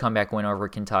win over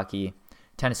Kentucky.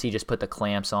 Tennessee just put the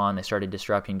clamps on. They started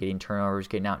disrupting, getting turnovers,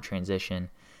 getting out in transition,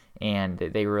 and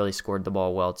they really scored the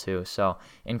ball well too. So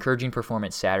encouraging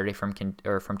performance Saturday from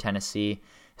Tennessee,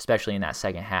 especially in that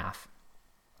second half.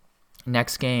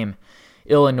 Next game,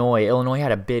 Illinois. Illinois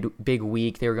had a big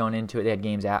week. They were going into it. They had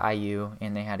games at IU,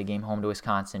 and they had a game home to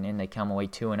Wisconsin, and they come away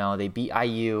 2-0. They beat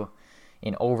IU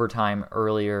in overtime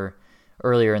earlier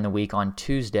in the week on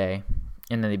Tuesday,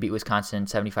 and then they beat Wisconsin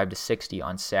 75-60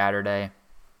 on Saturday.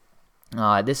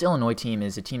 This Illinois team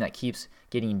is a team that keeps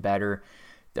getting better.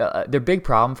 Their big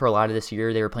problem for a lot of this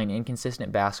year, they were playing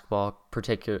inconsistent basketball,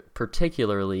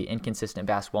 particularly inconsistent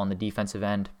basketball on the defensive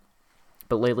end.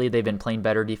 But lately they've been playing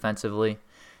better defensively.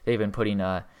 They've been putting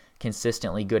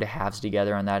consistently good halves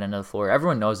together on that end of the floor.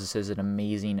 Everyone knows this is an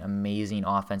amazing, amazing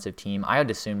offensive team. Ayo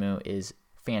Dosunmu is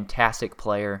a fantastic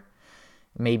player,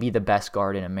 maybe the best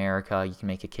guard in America. You can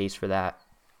make a case for that.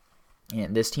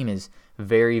 And this team is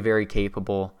very, very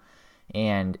capable,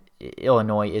 and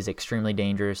Illinois is extremely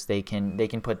dangerous. They're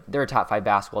a top 5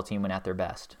 basketball team when at their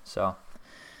best. So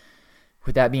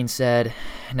with that being said,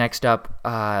 next up,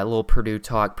 a little Purdue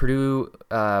talk. Purdue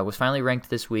was finally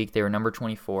ranked this week. They were number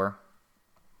 24,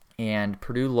 and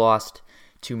Purdue lost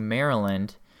to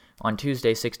Maryland on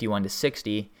Tuesday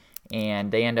 61-60,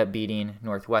 and they end up beating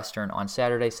Northwestern on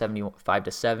Saturday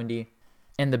 75-70.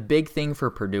 And the big thing for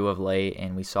Purdue of late,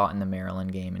 and we saw it in the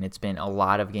Maryland game, and it's been a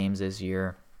lot of games this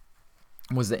year,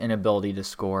 was the inability to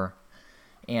score.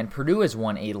 And Purdue has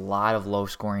won a lot of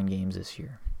low-scoring games this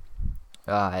year.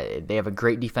 They have a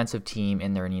great defensive team,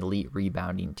 and they're an elite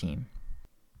rebounding team.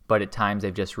 But at times,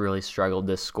 they've just really struggled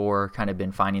to score, kind of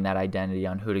been finding that identity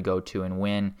on who to go to and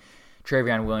win.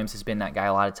 Travion Williams has been that guy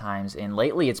a lot of times, and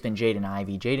lately it's been Jaden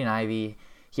Ivey. Jaden Ivey,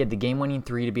 he had the game-winning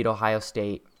 3 to beat Ohio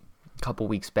State a couple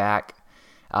weeks back.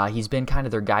 He's been kind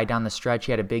of their guy down the stretch.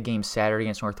 He had a big game Saturday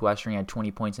against Northwestern. He had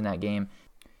 20 points in that game.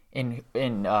 And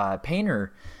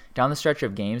Painter, down the stretch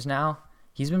of games now,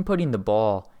 he's been putting the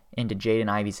ball into Jaden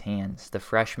Ivey's hands, the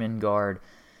freshman guard.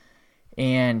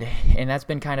 And that's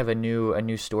been kind of a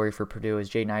new story for Purdue, as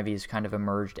Jaden Ivey has kind of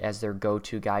emerged as their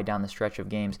go-to guy down the stretch of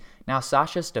games. Now,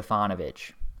 Sasha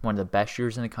Stefanovic, one of the best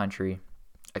shooters in the country,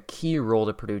 a key role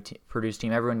to Purdue's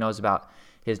team. Everyone knows about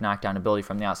his knockdown ability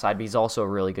from the outside, but he's also a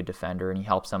really good defender, and he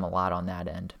helps them a lot on that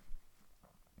end.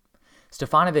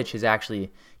 Stefanovic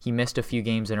he missed a few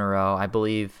games in a row. I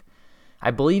believe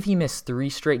he missed 3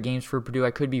 straight games for Purdue.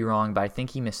 I could be wrong, but I think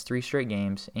he missed 3 straight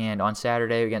games. And on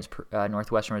Saturday against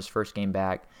Northwestern, his first game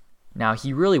back. Now,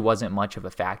 he really wasn't much of a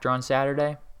factor on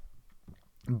Saturday,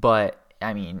 but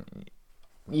I mean,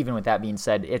 even with that being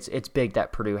said, it's big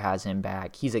that Purdue has him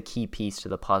back. He's a key piece to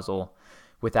the puzzle.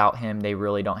 Without him, they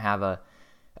really don't have a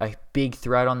big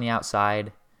threat on the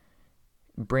outside.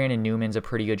 Brandon Newman's a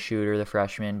pretty good shooter, the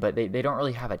freshman, but they don't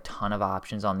really have a ton of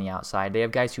options on the outside. They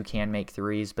have guys who can make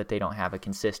threes, but they don't have a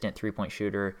consistent three-point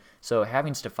shooter. So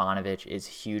having Stefanovic is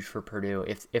huge for Purdue.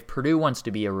 If Purdue wants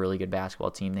to be a really good basketball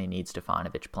team, they need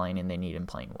Stefanovic playing, and they need him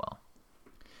playing well.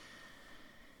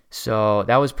 So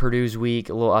that was Purdue's week,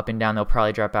 a little up and down. They'll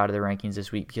probably drop out of the rankings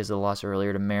this week because of the loss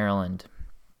earlier to Maryland.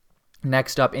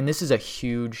 Next up, and this is a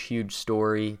huge, huge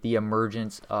story, the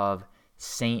emergence of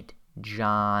St.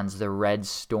 John's, the Red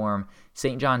Storm.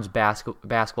 St. John's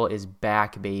basketball is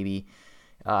back, baby.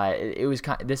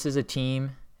 This is a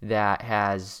team that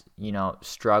has,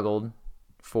 struggled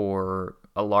for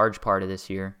a large part of this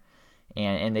year,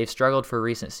 and they've struggled for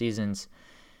recent seasons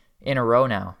in a row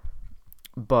now.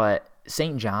 But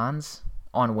St. John's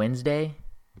on Wednesday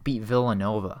beat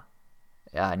Villanova,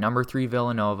 number 3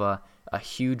 Villanova, a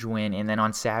huge win. And then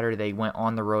on Saturday, they went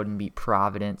on the road and beat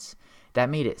Providence. That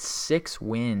made it 6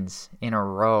 wins in a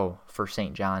row for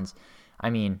St. John's. I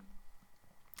mean,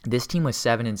 this team was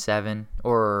 7-7,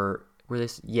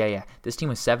 this team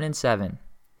was 7-7,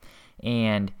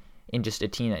 and in just a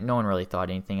team that no one really thought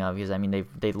anything of, because I mean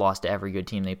they lost to every good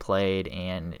team they played,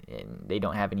 and they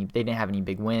didn't have any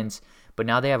big wins. But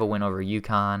now they have a win over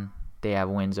UConn. They have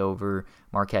wins over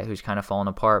Marquette, who's kind of fallen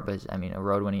apart, but I mean a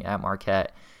road win at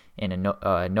Marquette, and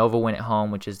a Nova win at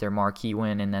home, which is their marquee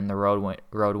win, and then the road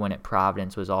win at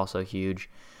Providence was also huge.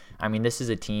 I mean, this is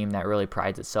a team that really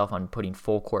prides itself on putting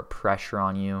full court pressure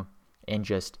on you and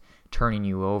just turning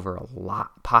you over a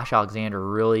lot. Posh Alexander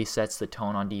really sets the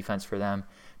tone on defense for them.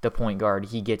 The point guard,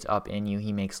 he gets up in you.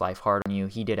 He makes life hard on you.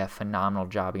 He did a phenomenal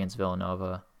job against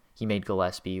Villanova. He made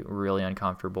Gillespie really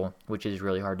uncomfortable, which is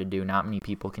really hard to do. Not many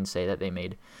people can say that they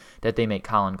make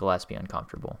Colin Gillespie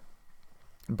uncomfortable.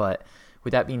 But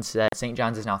with that being said, St.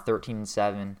 John's is now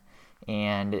 13-7,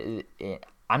 and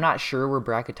I'm not sure where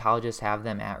bracketologists have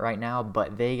them at right now,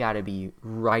 but they got to be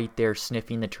right there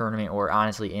sniffing the tournament, or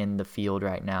honestly in the field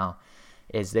right now,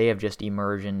 as they have just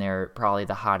emerged, and they're probably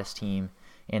the hottest team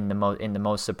in the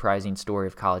most surprising story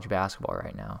of college basketball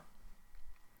right now.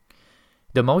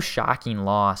 The most shocking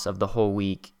loss of the whole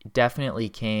week definitely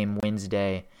came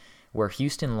Wednesday, where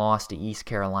Houston lost to East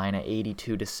Carolina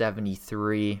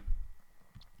 82-73.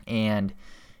 And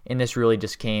this really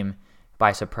just came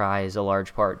by surprise, a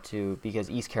large part too, because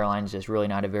East Carolina is just really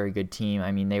not a very good team.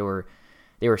 I mean, they were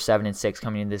 7-6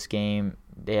 coming into this game.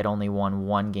 They had only won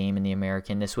 1 game in the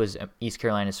American. This was East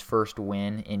Carolina's first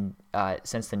win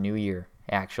since the new year,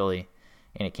 actually,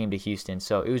 and it came to Houston.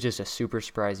 So it was just a super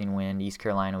surprising win. East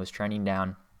Carolina was trending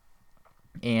down,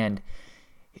 and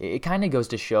it kind of goes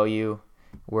to show you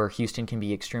where Houston can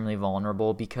be extremely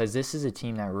vulnerable, because this is a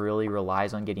team that really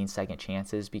relies on getting second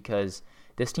chances, because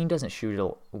this team doesn't shoot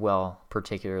it well,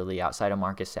 particularly outside of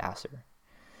Marcus Sasser.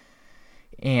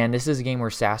 And this is a game where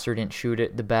Sasser didn't shoot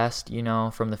it the best,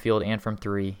 from the field and from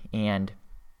three. And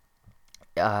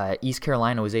East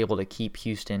Carolina was able to keep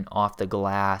Houston off the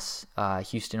glass.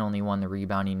 Houston only won the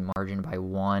rebounding margin by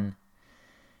 1.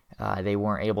 They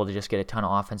weren't able to just get a ton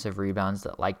of offensive rebounds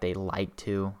like they like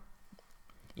to.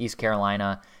 East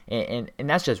Carolina, and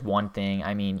that's just one thing.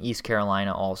 I mean, East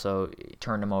Carolina also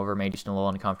turned them over, made Houston a little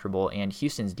uncomfortable, and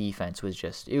Houston's defense was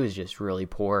just really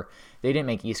poor. They didn't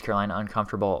make East Carolina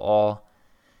uncomfortable at all.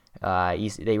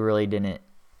 They really didn't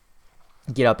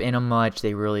get up in them much.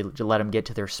 They really let them get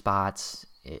to their spots.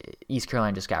 East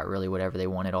Carolina just got really whatever they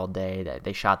wanted all day.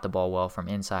 They shot the ball well from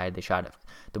inside. They shot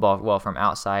the ball well from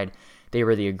outside. They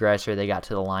were the aggressor. They got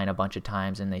to the line a bunch of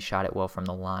times, and they shot it well from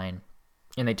the line.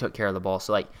 And they took care of the ball.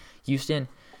 So, Houston,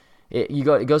 it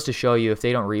goes to show you, if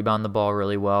they don't rebound the ball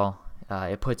really well,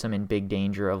 it puts them in big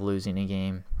danger of losing a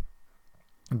game.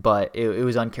 But it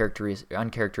was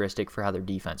uncharacteristic for how their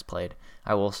defense played.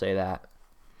 I will say that.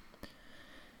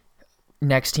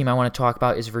 Next team I want to talk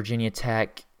about is Virginia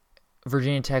Tech.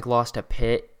 Virginia Tech lost to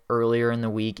Pitt earlier in the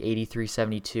week,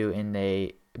 83-72, and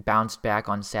they bounced back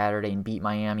on Saturday and beat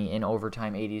Miami in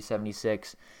overtime,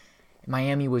 80-76.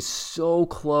 Miami was so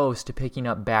close to picking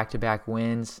up back-to-back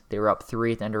wins. They were up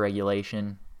 3 at the end of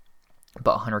regulation,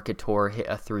 but Hunter Couture hit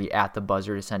a 3 at the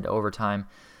buzzer to send to overtime.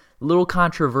 A little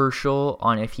controversial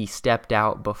on if he stepped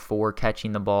out before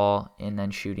catching the ball and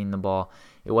then shooting the ball.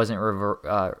 It wasn't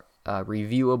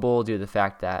reviewable due to the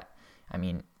fact that,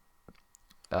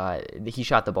 he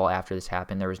shot the ball after this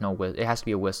happened. There was no it has to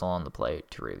be a whistle on the play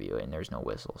to review it, and there's no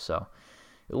whistle. So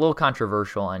a little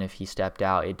controversial on if he stepped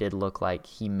out. It did look like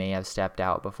he may have stepped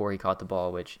out before he caught the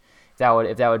ball, which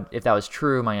if that was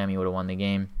true, Miami would have won the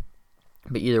game.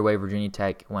 But either way, Virginia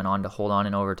Tech went on to hold on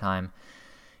in overtime.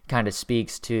 Kind of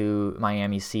speaks to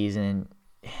Miami's season.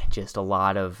 Just a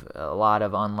lot of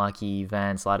unlucky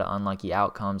events, a lot of unlucky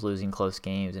outcomes, losing close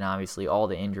games, and obviously all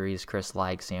the injuries. Chris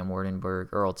Like, Sam Wardenberg,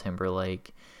 Earl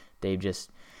Timberlake.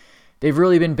 They've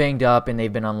really been banged up, and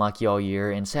they've been unlucky all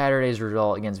year. And Saturday's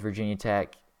result against Virginia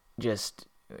Tech just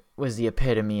was the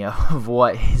epitome of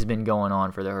what has been going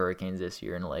on for the Hurricanes this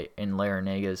year in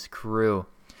Larrañaga's crew.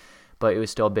 But it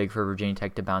was still big for Virginia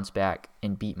Tech to bounce back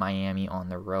and beat Miami on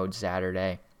the road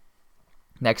Saturday.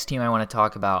 Next team I want to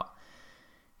talk about,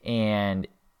 and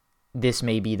this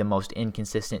may be the most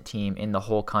inconsistent team in the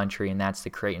whole country, and that's the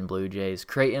Creighton Blue Jays.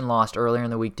 Creighton lost earlier in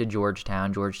the week to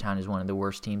Georgetown. Georgetown is one of the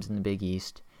worst teams in the Big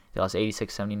East. They lost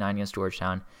 86-79 against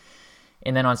Georgetown.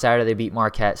 And then on Saturday, they beat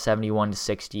Marquette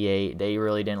 71-68. They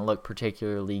really didn't look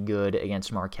particularly good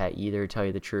against Marquette either, to tell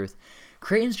you the truth.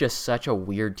 Creighton's just such a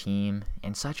weird team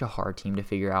and such a hard team to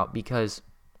figure out, because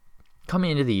coming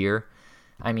into the year,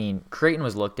 Creighton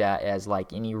was looked at as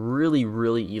any really,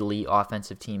 really elite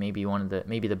offensive team,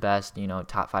 maybe the best,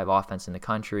 top 5 offense in the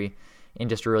country, and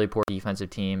just a really poor defensive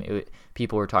team.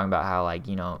 People were talking about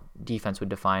how defense would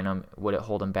define them. Would it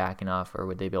hold them back enough, or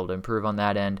would they be able to improve on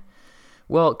that end?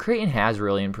 Well, Creighton has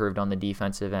really improved on the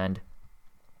defensive end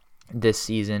this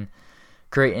season.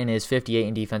 Creighton is 58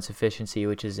 in defense efficiency,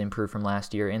 which is improved from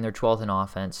last year, and they're 12th in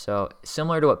offense. So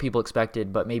similar to what people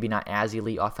expected, but maybe not as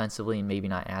elite offensively and maybe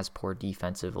not as poor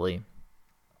defensively.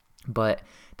 But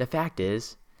the fact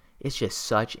is, it's just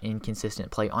such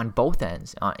inconsistent play on both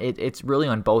ends. It's really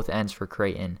on both ends for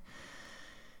Creighton.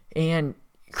 And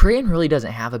Creighton really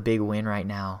doesn't have a big win right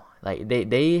now. They're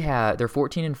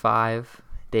 14-5.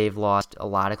 They've lost a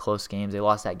lot of close games. They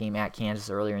lost that game at Kansas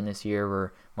earlier in this year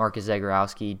where Marcus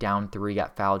Zagorowski, down 3,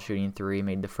 got fouled shooting 3,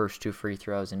 made the first 2 free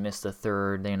throws and missed the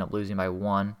third. They ended up losing by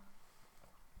 1.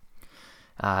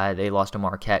 They lost to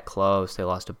Marquette close. They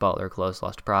lost to Butler close.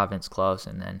 Lost to Providence close.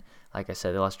 And then, like I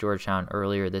said, they lost Georgetown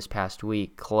earlier this past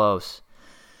week close.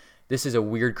 This is a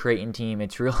weird Creighton team.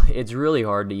 It's really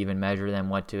hard to even measure them,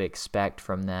 what to expect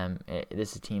from them.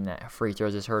 This is a team that free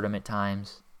throws has hurt them at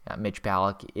times. Mitch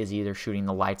Ballack is either shooting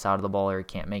the lights out of the ball or he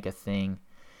can't make a thing.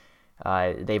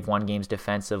 They've won games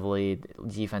defensively.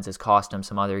 Defense has cost them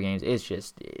some other games.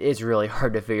 It's really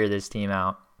hard to figure this team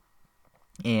out.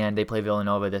 And they play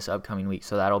Villanova this upcoming week,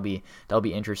 so that'll be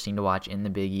interesting to watch in the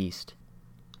Big East.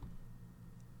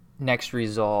 Next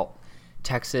result,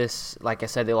 Texas, like I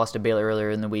said, they lost to Baylor earlier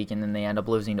in the week, and then they end up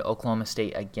losing to Oklahoma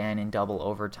State again in double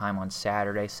overtime on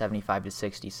Saturday,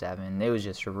 75-67. It was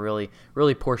just a really,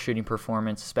 really poor shooting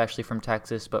performance, especially from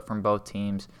Texas, but from both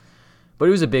teams. But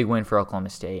it was a big win for Oklahoma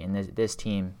State, and this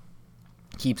team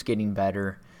keeps getting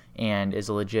better and is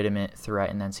a legitimate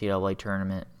threat in the NCAA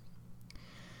tournament.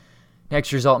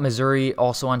 Next result, Missouri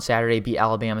also on Saturday beat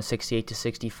Alabama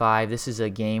 68-65. This is a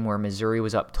game where Missouri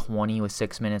was up 20 with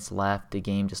 6 minutes left. The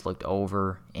game just looked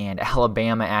over, and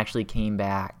Alabama actually came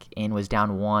back and was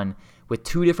down 1 with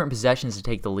 2 different possessions to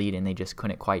take the lead, and they just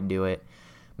couldn't quite do it.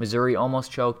 Missouri almost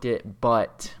choked it,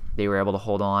 but they were able to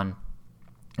hold on,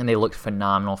 and they looked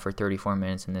phenomenal for 34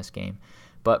 minutes in this game.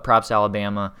 But props to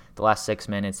Alabama. The last 6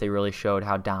 minutes, they really showed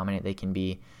how dominant they can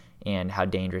be and how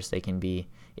dangerous they can be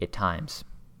at times.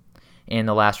 And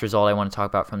the last result I want to talk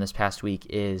about from this past week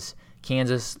is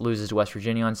Kansas loses to West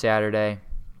Virginia on Saturday.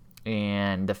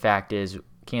 And the fact is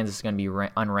Kansas is going to be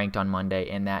unranked on Monday,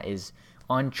 and that is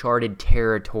uncharted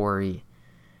territory.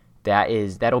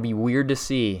 That'll be weird to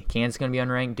see. Kansas is going to be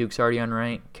unranked. Duke's already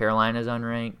unranked. Carolina's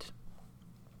unranked.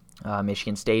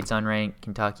 Michigan State's unranked.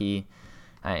 Kentucky.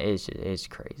 It's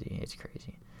crazy. It's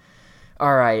crazy.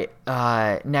 All right.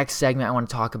 Next segment I want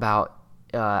to talk about.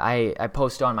 I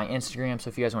post on my Instagram, so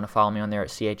if you guys want to follow me on there at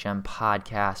CHM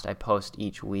Podcast, I post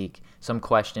each week some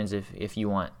questions if you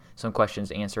want some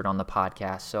questions answered on the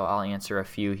podcast, so I'll answer a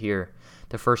few here.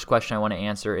 The first question I want to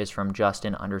answer is from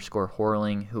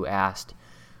Justin_Horling, who asked,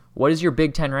 what is your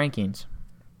Big Ten rankings?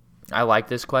 I like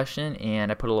this question,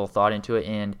 and I put a little thought into it,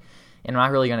 and I'm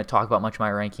not really going to talk about much of my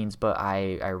rankings, but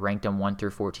I ranked them 1 through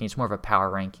 14. It's more of a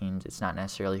power rankings. It's not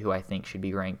necessarily who I think should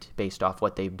be ranked based off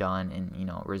what they've done and,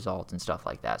 results and stuff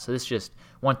like that. So this is just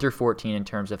 1 through 14 in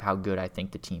terms of how good I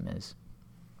think the team is.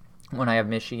 When I have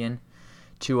Michigan,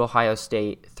 2 Ohio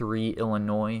State, 3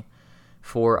 Illinois,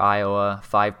 4 Iowa,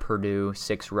 5 Purdue,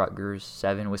 6 Rutgers,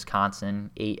 7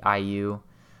 Wisconsin, 8 IU,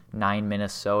 9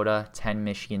 Minnesota, 10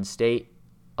 Michigan State,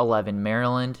 11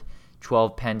 Maryland,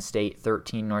 12 Penn State,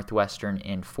 13 Northwestern,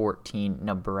 and 14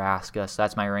 Nebraska. So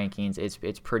that's my rankings.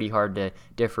 It's pretty hard to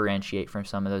differentiate from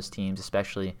some of those teams,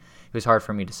 especially it was hard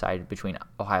for me to decide between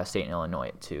Ohio State and Illinois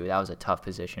at 2. That was a tough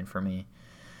position for me.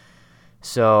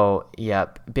 So,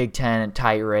 yep, Big Ten,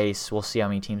 tight race. We'll see how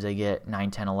many teams they get.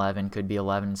 9, 10, 11. Could be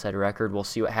 11 instead of record. We'll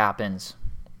see what happens.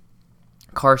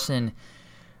 Carson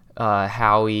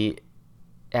Howie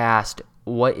asked,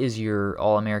 what is your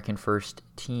All-American first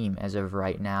team as of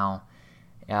right now?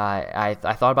 I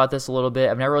thought about this a little bit.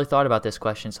 I've never really thought about this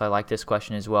question, so I like this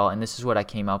question as well. And this is what I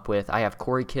came up with. I have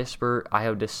Corey Kispert,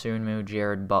 Ayo Dosunmu,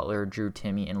 Jared Butler, Drew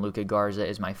Timme, and Luka Garza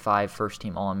as my 5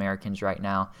 first-team All-Americans right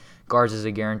now. Garza is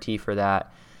a guarantee for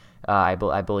that. I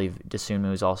believe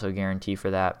Dosunmu is also a guarantee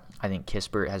for that. I think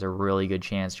Kispert has a really good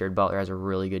chance. Jared Butler has a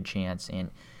really good chance.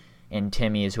 And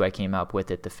Timme is who I came up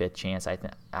with at the 5th chance.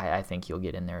 I think he'll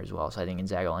get in there as well. So I think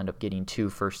Gonzaga will end up getting 2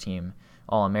 first-team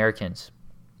All-Americans.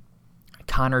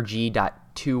 Connor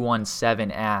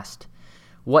G.217 asked,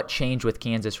 what changed with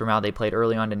Kansas from how they played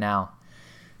early on to now?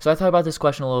 So I thought about this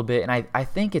question a little bit, and I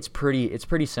think it's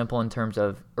pretty simple in terms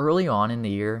of early on in the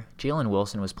year, Jalen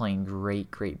Wilson was playing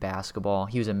great basketball.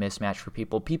 He was a mismatch for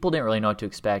people. People didn't really know what to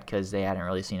expect because they hadn't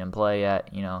really seen him play yet.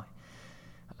 He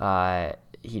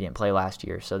didn't play last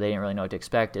year, so they didn't really know what to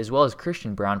expect, as well as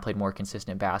Christian Braun played more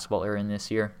consistent basketball early in this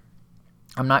year.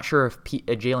 I'm not sure if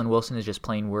Jalen Wilson is just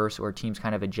playing worse or teams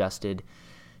kind of adjusted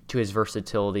to his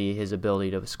versatility, his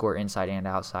ability to score inside and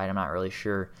outside. I'm not really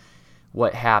sure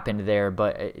what happened there,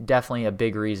 but definitely a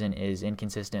big reason is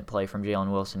inconsistent play from Jalen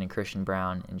Wilson and Christian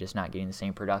Braun and just not getting the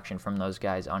same production from those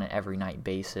guys on an every night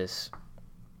basis.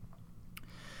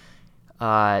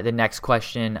 The next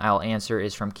question I'll answer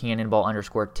is from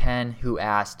Cannonball_10, who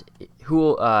asked,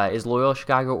 who is Loyola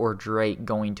Chicago or Drake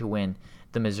going to win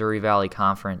the Missouri Valley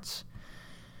Conference?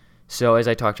 So as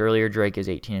I talked earlier, Drake is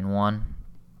 18-1.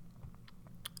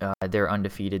 Their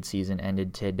undefeated season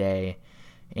ended today.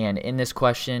 And in this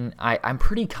question, I'm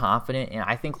pretty confident, and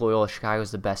I think Loyola Chicago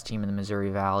is the best team in the Missouri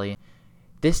Valley.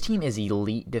 This team is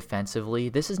elite defensively.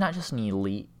 This is not just an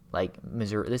elite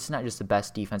Missouri. This is not just the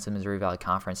best defense in the Missouri Valley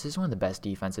Conference. This is one of the best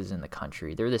defenses in the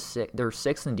country. They're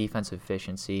 6th in defensive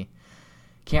efficiency.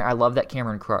 I love that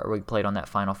Cameron Krutwig played on that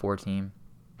Final Four team.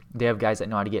 They have guys that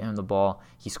know how to get him the ball.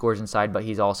 He scores inside, but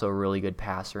he's also a really good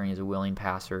passer, and he's a willing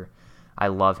passer. I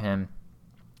love him.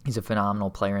 He's a phenomenal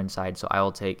player inside, so I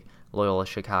will take Loyola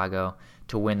Chicago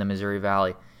to win the Missouri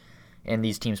Valley. And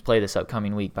these teams play this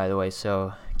upcoming week, by the way,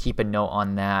 so keep a note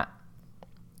on that.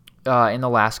 And the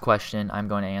last question I'm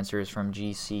going to answer is from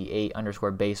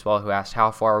GC8_baseball, who asked,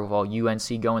 how far will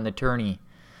UNC go in the tourney?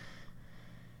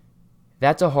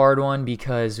 That's a hard one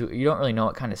because you don't really know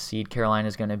what kind of seed Carolina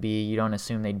is going to be. You don't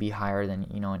assume they'd be higher than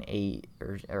an 8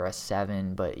 or a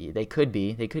 7, but they could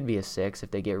be. They could be a 6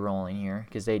 if they get rolling here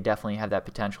because they definitely have that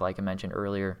potential, like I mentioned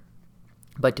earlier.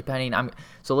 But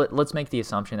let's make the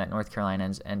assumption that North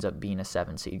Carolina ends up being a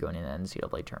 7 seed going into the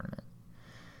NCAA tournament.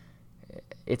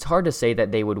 It's hard to say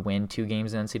that they would win 2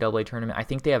 games in the NCAA tournament. I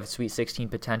think they have Sweet 16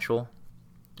 potential.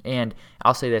 And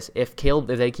I'll say this, if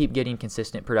they keep getting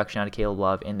consistent production out of Caleb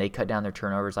Love and they cut down their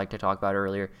turnovers like I talked about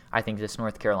earlier, I think this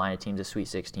North Carolina team's a Sweet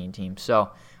 16 team.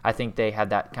 So I think they have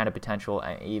that kind of potential,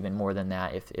 even more than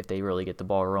that, if they really get the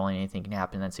ball rolling. Anything can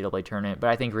happen in that NCAA tournament.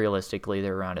 But I think realistically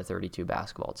they're around a 32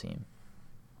 basketball team.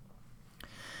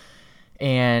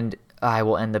 And I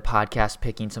will end the podcast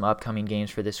picking some upcoming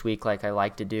games for this week like I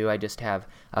like to do. I just have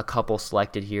a couple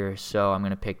selected here, so I'm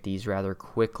going to pick these rather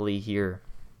quickly here.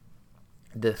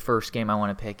 The first game I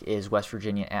want to pick is West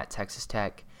Virginia at Texas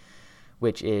Tech,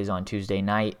 which is on Tuesday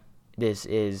night. This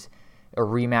is a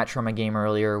rematch from a game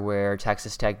earlier where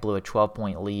Texas Tech blew a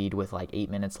 12-point lead with like 8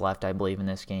 minutes left, I believe, in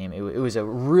this game. It was a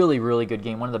really, really good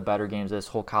game, one of the better games of this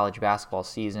whole college basketball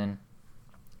season.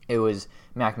 It was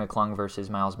Mac McClung versus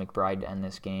Miles McBride to end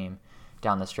this game.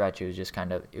 Down the stretch, it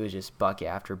was just bucket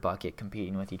after bucket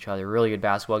competing with each other. Really good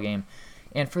basketball game.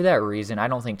 And for that reason, I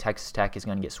don't think Texas Tech is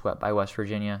going to get swept by West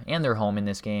Virginia, and they're home in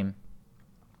this game.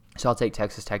 So I'll take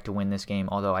Texas Tech to win this game,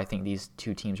 although I think these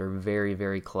two teams are very,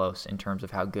 very close in terms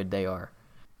of how good they are.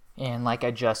 And like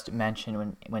I just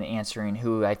mentioned when answering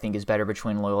who I think is better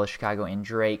between Loyola Chicago and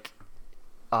Drake,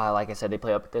 like I said, they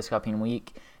play up this upcoming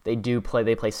week. They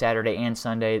play Saturday and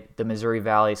Sunday. The Missouri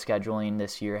Valley scheduling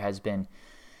this year has been,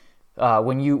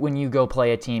 when you go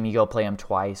play a team, you go play them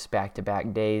twice,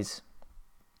 back-to-back days.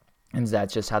 And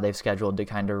that's just how they've scheduled to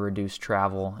kind of reduce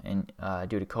travel and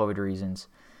due to COVID reasons.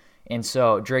 And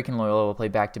so Drake and Loyola will play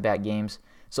back-to-back games.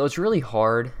 So it's really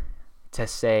hard to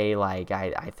say, like,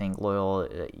 I think Loyola,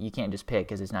 you can't just pick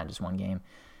because it's not just one game.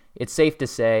 It's safe to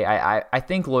say I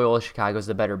think Loyola Chicago is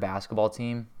the better basketball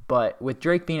team. But with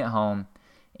Drake being at home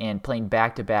and playing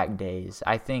back-to-back days,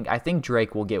 I think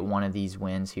Drake will get one of these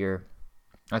wins here.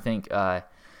 I think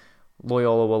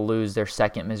Loyola will lose their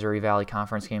second Missouri Valley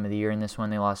Conference game of the year in this one.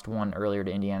 They lost one earlier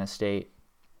to Indiana State.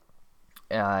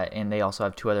 And they also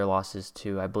have two other losses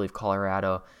to, I believe,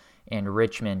 Colorado and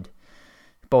Richmond,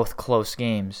 both close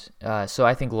games. So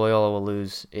I think Loyola will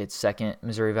lose its second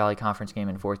Missouri Valley Conference game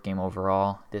and fourth game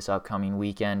overall this upcoming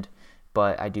weekend.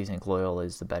 But I do think Loyola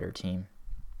is the better team.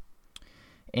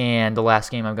 And the last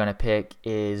game I'm going to pick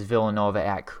is Villanova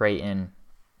at Creighton.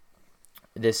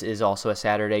 This is also a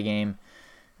Saturday game.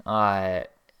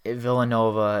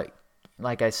 Villanova,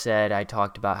 like I said, I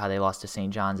talked about how they lost to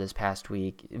St. John's this past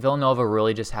week. Villanova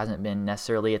really just hasn't been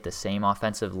necessarily at the same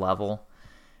offensive level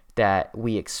that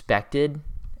we expected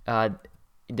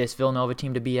this Villanova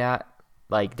team to be at.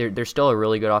 Like, they're still a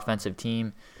really good offensive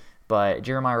team, but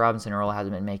Jeremiah Robinson-Earl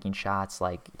hasn't been making shots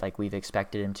like we've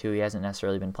expected him to. He hasn't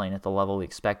necessarily been playing at the level we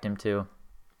expect him to.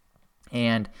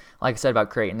 And like I said about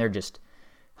Creighton, they're just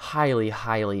highly,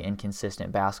 highly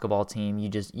inconsistent basketball team. You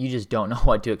just don't know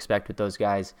what to expect with those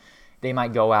guys. They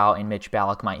might go out and Mitch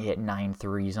Ballack might hit 9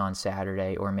 threes on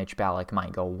Saturday, or Mitch Ballack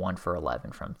might go 1 for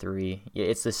 11 from 3.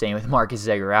 It's the same with Marcus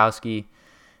Zagorowski,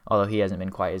 although he hasn't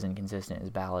been quite as inconsistent as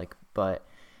Ballack. But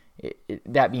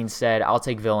that being said, I'll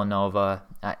take Villanova.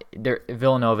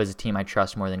 Villanova is a team I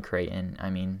trust more than Creighton.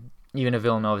 I mean, even if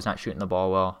Villanova's not shooting the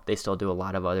ball well, they still do a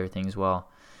lot of other things well.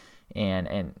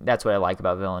 And that's what I like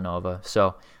about Villanova.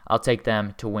 So I'll take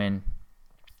them to win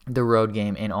the road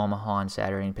game in Omaha on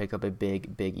Saturday and pick up a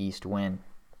big, Big East win.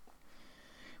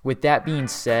 With that being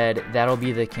said, that'll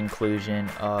be the conclusion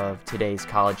of today's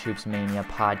College Hoops Mania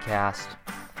podcast.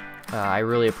 I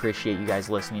really appreciate you guys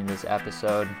listening to this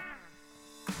episode.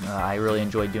 I really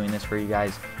enjoy doing this for you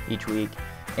guys each week.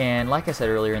 And like I said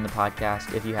earlier in the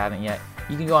podcast, if you haven't yet,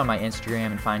 you can go on my Instagram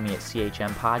and find me at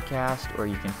CHM Podcast, or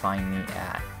you can find me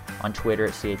on Twitter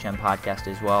at CHM Podcast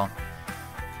as well.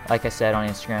 Like I said, on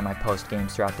Instagram, I post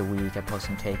games throughout the week. I post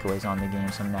some takeaways on the game,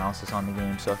 some analysis on the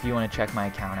game. So if you want to check my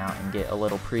account out and get a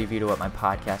little preview to what my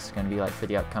podcast is going to be like for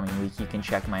the upcoming week, you can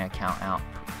check my account out,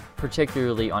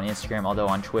 particularly on Instagram, although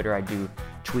on Twitter I do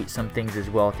tweet some things as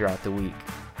well throughout the week.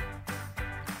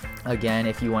 Again,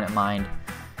 if you wouldn't mind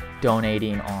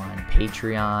donating on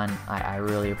Patreon, I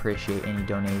really appreciate any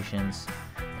donations,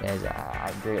 as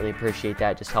I greatly appreciate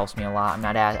that. It just helps me a lot.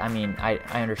 I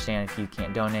understand if you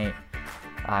can't donate.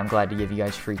 I'm glad to give you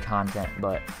guys free content,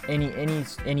 but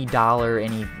any dollar,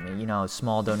 any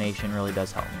small donation really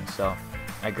does help me. So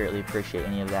I greatly appreciate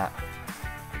any of that.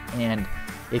 And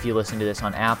if you listen to this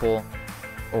on Apple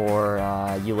or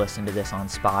you listen to this on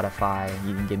Spotify,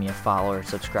 you can give me a follow or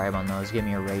subscribe on those. Give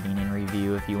me a rating and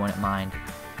review if you wouldn't mind.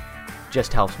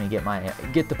 Just helps me get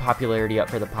the popularity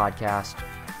up for the podcast.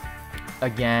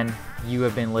 Again, you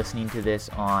have been listening to this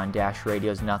on Dash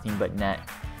Radio's Nothing But Net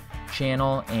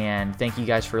channel, and thank you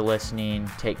guys for listening.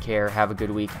 Take care, have a good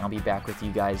week, and I'll be back with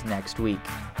you guys next week.